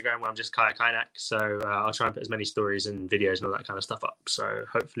follow on Instagram, where I'm just Kaynak. So I'll try and put as many stories and videos and all that kind of stuff up. So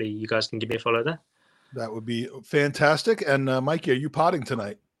hopefully you guys can give me a follow there. That would be fantastic. And Mikey, are you potting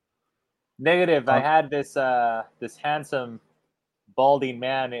tonight? Negative. I had this handsome, balding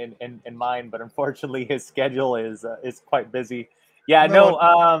man in mind, but unfortunately his schedule is quite busy. Yeah, Nap.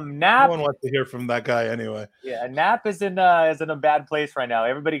 No one wants to hear from that guy anyway. Yeah, Nap is in a bad place right now.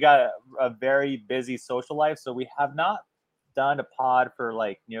 Everybody got a very busy social life, so we have not done a pod for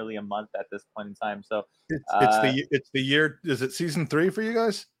like nearly a month at this point in time. So it's the year. Is it season 3 for you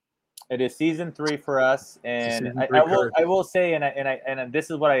guys? it is season 3 for us, and I will say, and this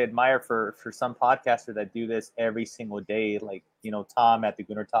is what I admire for some podcasters that do this every single day, like Tom at the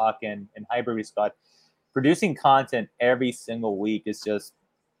Gooner Talk and Highbury Scott, producing content every single week is just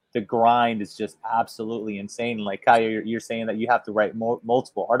the grind is just absolutely insane. Like Kaya, you're saying that you have to write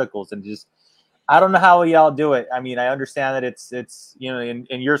multiple articles, and just I don't know how y'all do it. I mean, I understand that it's in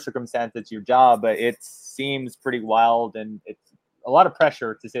your circumstance it's your job, but it seems pretty wild and it's a lot of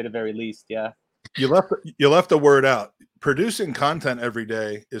pressure to say the very least. Yeah. You left the word out. Producing content every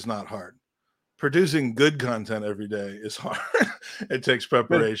day is not hard. Producing good content every day is hard. It takes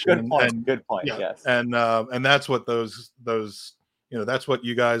preparation. Good point. Yeah, yes. And that's what those that's what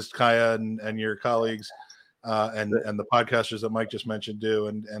you guys, Kaya and your colleagues and the podcasters that Mike just mentioned do.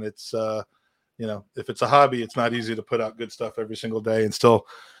 And it's if it's a hobby, it's not easy to put out good stuff every single day and still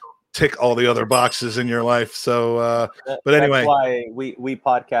tick all the other boxes in your life. So, but anyway, that's why we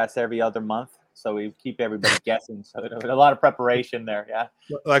podcast every other month. So we keep everybody guessing. So a lot of prepreration there. Yeah.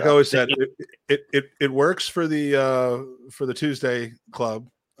 Like I always said, it works for the Tuesday club.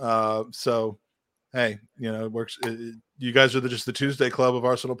 So, hey, it works. You guys are just the Tuesday club of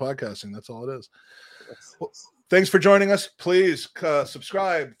Arsenal podcasting. That's all it is. Well, thanks for joining us. Please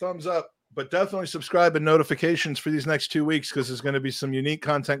subscribe, thumbs up. But definitely subscribe and notifications for these next 2 weeks, because there's going to be some unique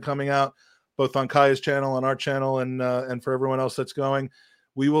content coming out, both on Kaya's channel, on our channel, and for everyone else that's going.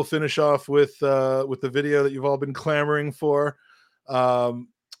 We will finish off with the video that you've all been clamoring for.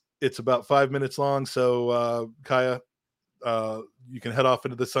 It's about 5 minutes long, so Kaya, you can head off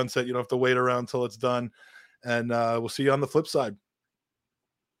into the sunset. You don't have to wait around till it's done, and we'll see you on the flip side.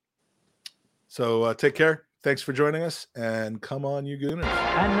 So take care. Thanks for joining us, and come on, you Gooners.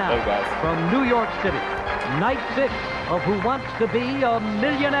 And now, from New York City, night 6 of Who Wants to Be a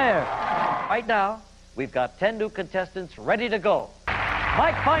Millionaire. Right now, we've got 10 new contestants ready to go.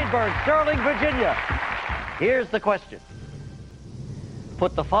 Mike Feinberg, Sterling, Virginia. Here's the question.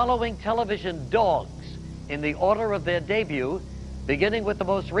 Put the following television dogs in the order of their debut, beginning with the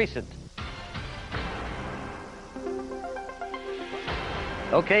most recent.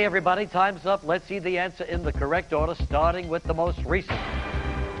 Okay, everybody, time's up. Let's see the answer in the correct order, starting with the most recent.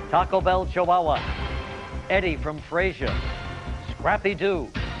 Taco Bell Chihuahua, Eddie from Frasier, Scrappy Doo,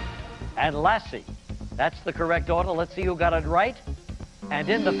 and Lassie. That's the correct order. Let's see who got it right. And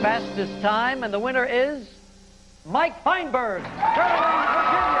in the fastest time, and the winner is Mike Feinberg, Sterling,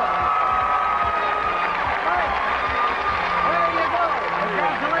 Virginia. Mike, there you go.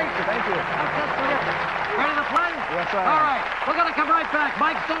 Congratulations. Thank you. That's just terrific. Ready to play? Yes, I am. All right, we're going to come right back.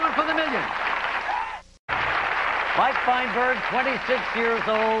 Mike's going for the million. Mike Feinberg, 26 years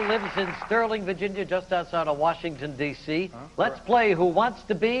old, lives in Sterling, Virginia, just outside of Washington, D.C. Let's play Who Wants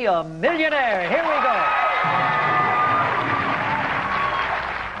to Be a Millionaire. Here we go.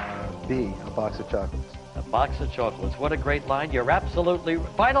 B, a box of chocolates. A box of chocolates. What a great line. You're absolutely...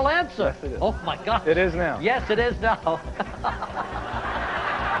 Final answer. Yes, it is. Oh, my God. It is now. Yes, it is now.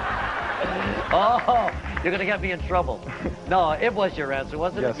 Oh, you're going to get me in trouble. No, it was your answer,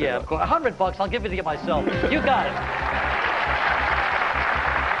 wasn't Yes, it? Yeah, of course. $100, I'll give it to you myself. You got it.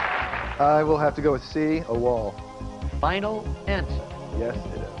 I will have to go with C, a wall. Final answer. Yes,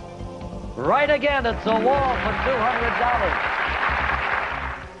 it is. Right again, it's a wall for $200.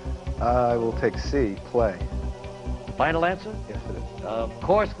 I will take C, play. Final answer? Yes, it is. Of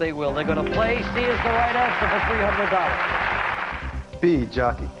course they will. They're going to play. C is the right answer for $300. B,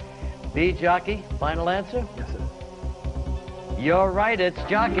 jockey. B, jockey. Final answer? Yes, it is. You're right, it's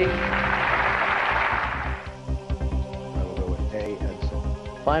jockey. I will go with A, Edsel.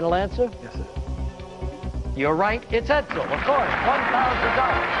 Final answer? Yes, it is. You're right, it's Edsel, of course.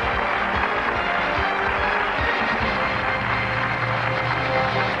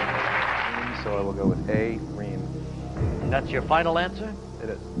 $1,000. So I will go with A, Ream. That's your final answer?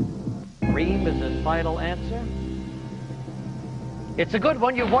 It is. Ream is his final answer. It's a good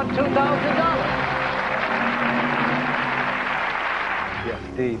one. You've won $2,000. Yes,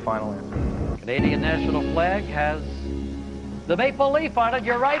 D, final answer. Canadian national flag has the maple leaf on it.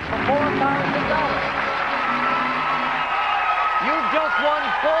 You're right, for $4,000. You just won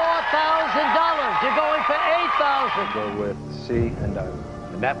 $4,000. You're going for $8,000. Go with C and diamond.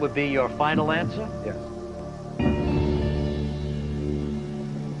 And that would be your final answer? Yes.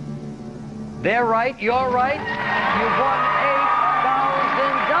 They're right. You're right. You've won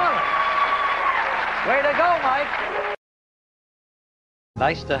 $8,000. Way to go, Mike.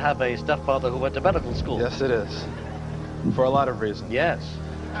 Nice to have a stepfather who went to medical school. Yes, it is. For a lot of reasons. Yes.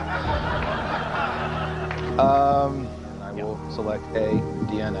 I will select A,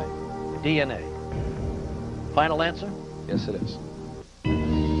 DNA. DNA. Final answer? Yes, it is.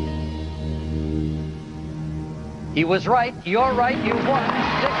 He was right. You're right. You won $16,000.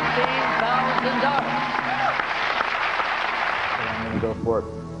 I'm going to go for it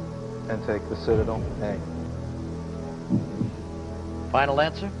and take the Citadel A. Final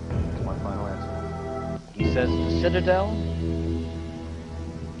answer? That's my final answer. He says the Citadel.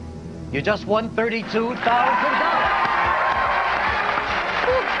 You just won $32,000.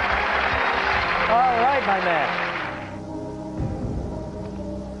 All right, my man.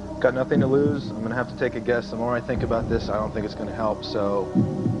 Got nothing to lose. I'm going to have to take a guess. The more I think about this, I don't think it's going to help, so...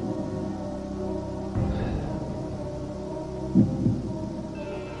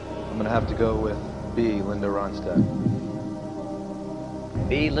 I'm going to have to go with B, Linda Ronstadt.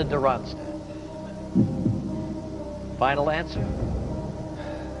 B, Linda Ronstadt. Final answer?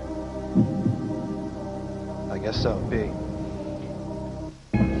 I guess so, B.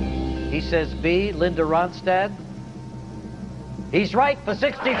 He says B, Linda Ronstadt. He's right for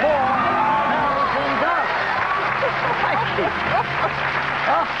 $64,000.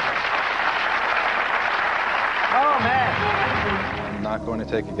 Oh, man. I'm not going to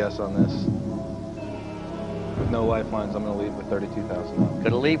take a guess on this. With no lifelines, I'm going to leave with $32,000.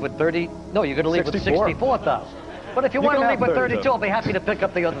 Going to leave with 30? No, you're going to leave with 64,000. But if you want to leave with 32, I'll be happy to pick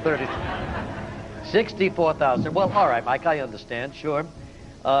up the other 32. 64,000. Well, all right, Mike, I understand. Sure.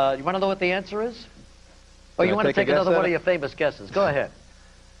 You want to know what the answer is? Or you want to take another one of your famous guesses? Go ahead.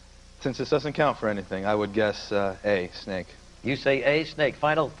 Since this doesn't count for anything, I would guess A, snake. You say A, snake.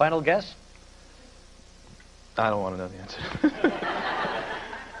 Final guess? I don't want to know the answer.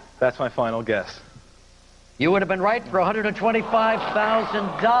 That's my final guess. You would have been right for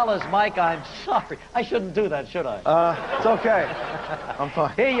 $125,000, Mike. I'm sorry. I shouldn't do that, should I? It's okay. I'm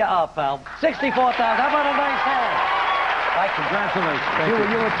fine. Here you are, pal. $64,000. How about a nice hand? Congratulations. You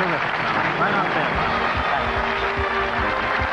were terrific. Right on,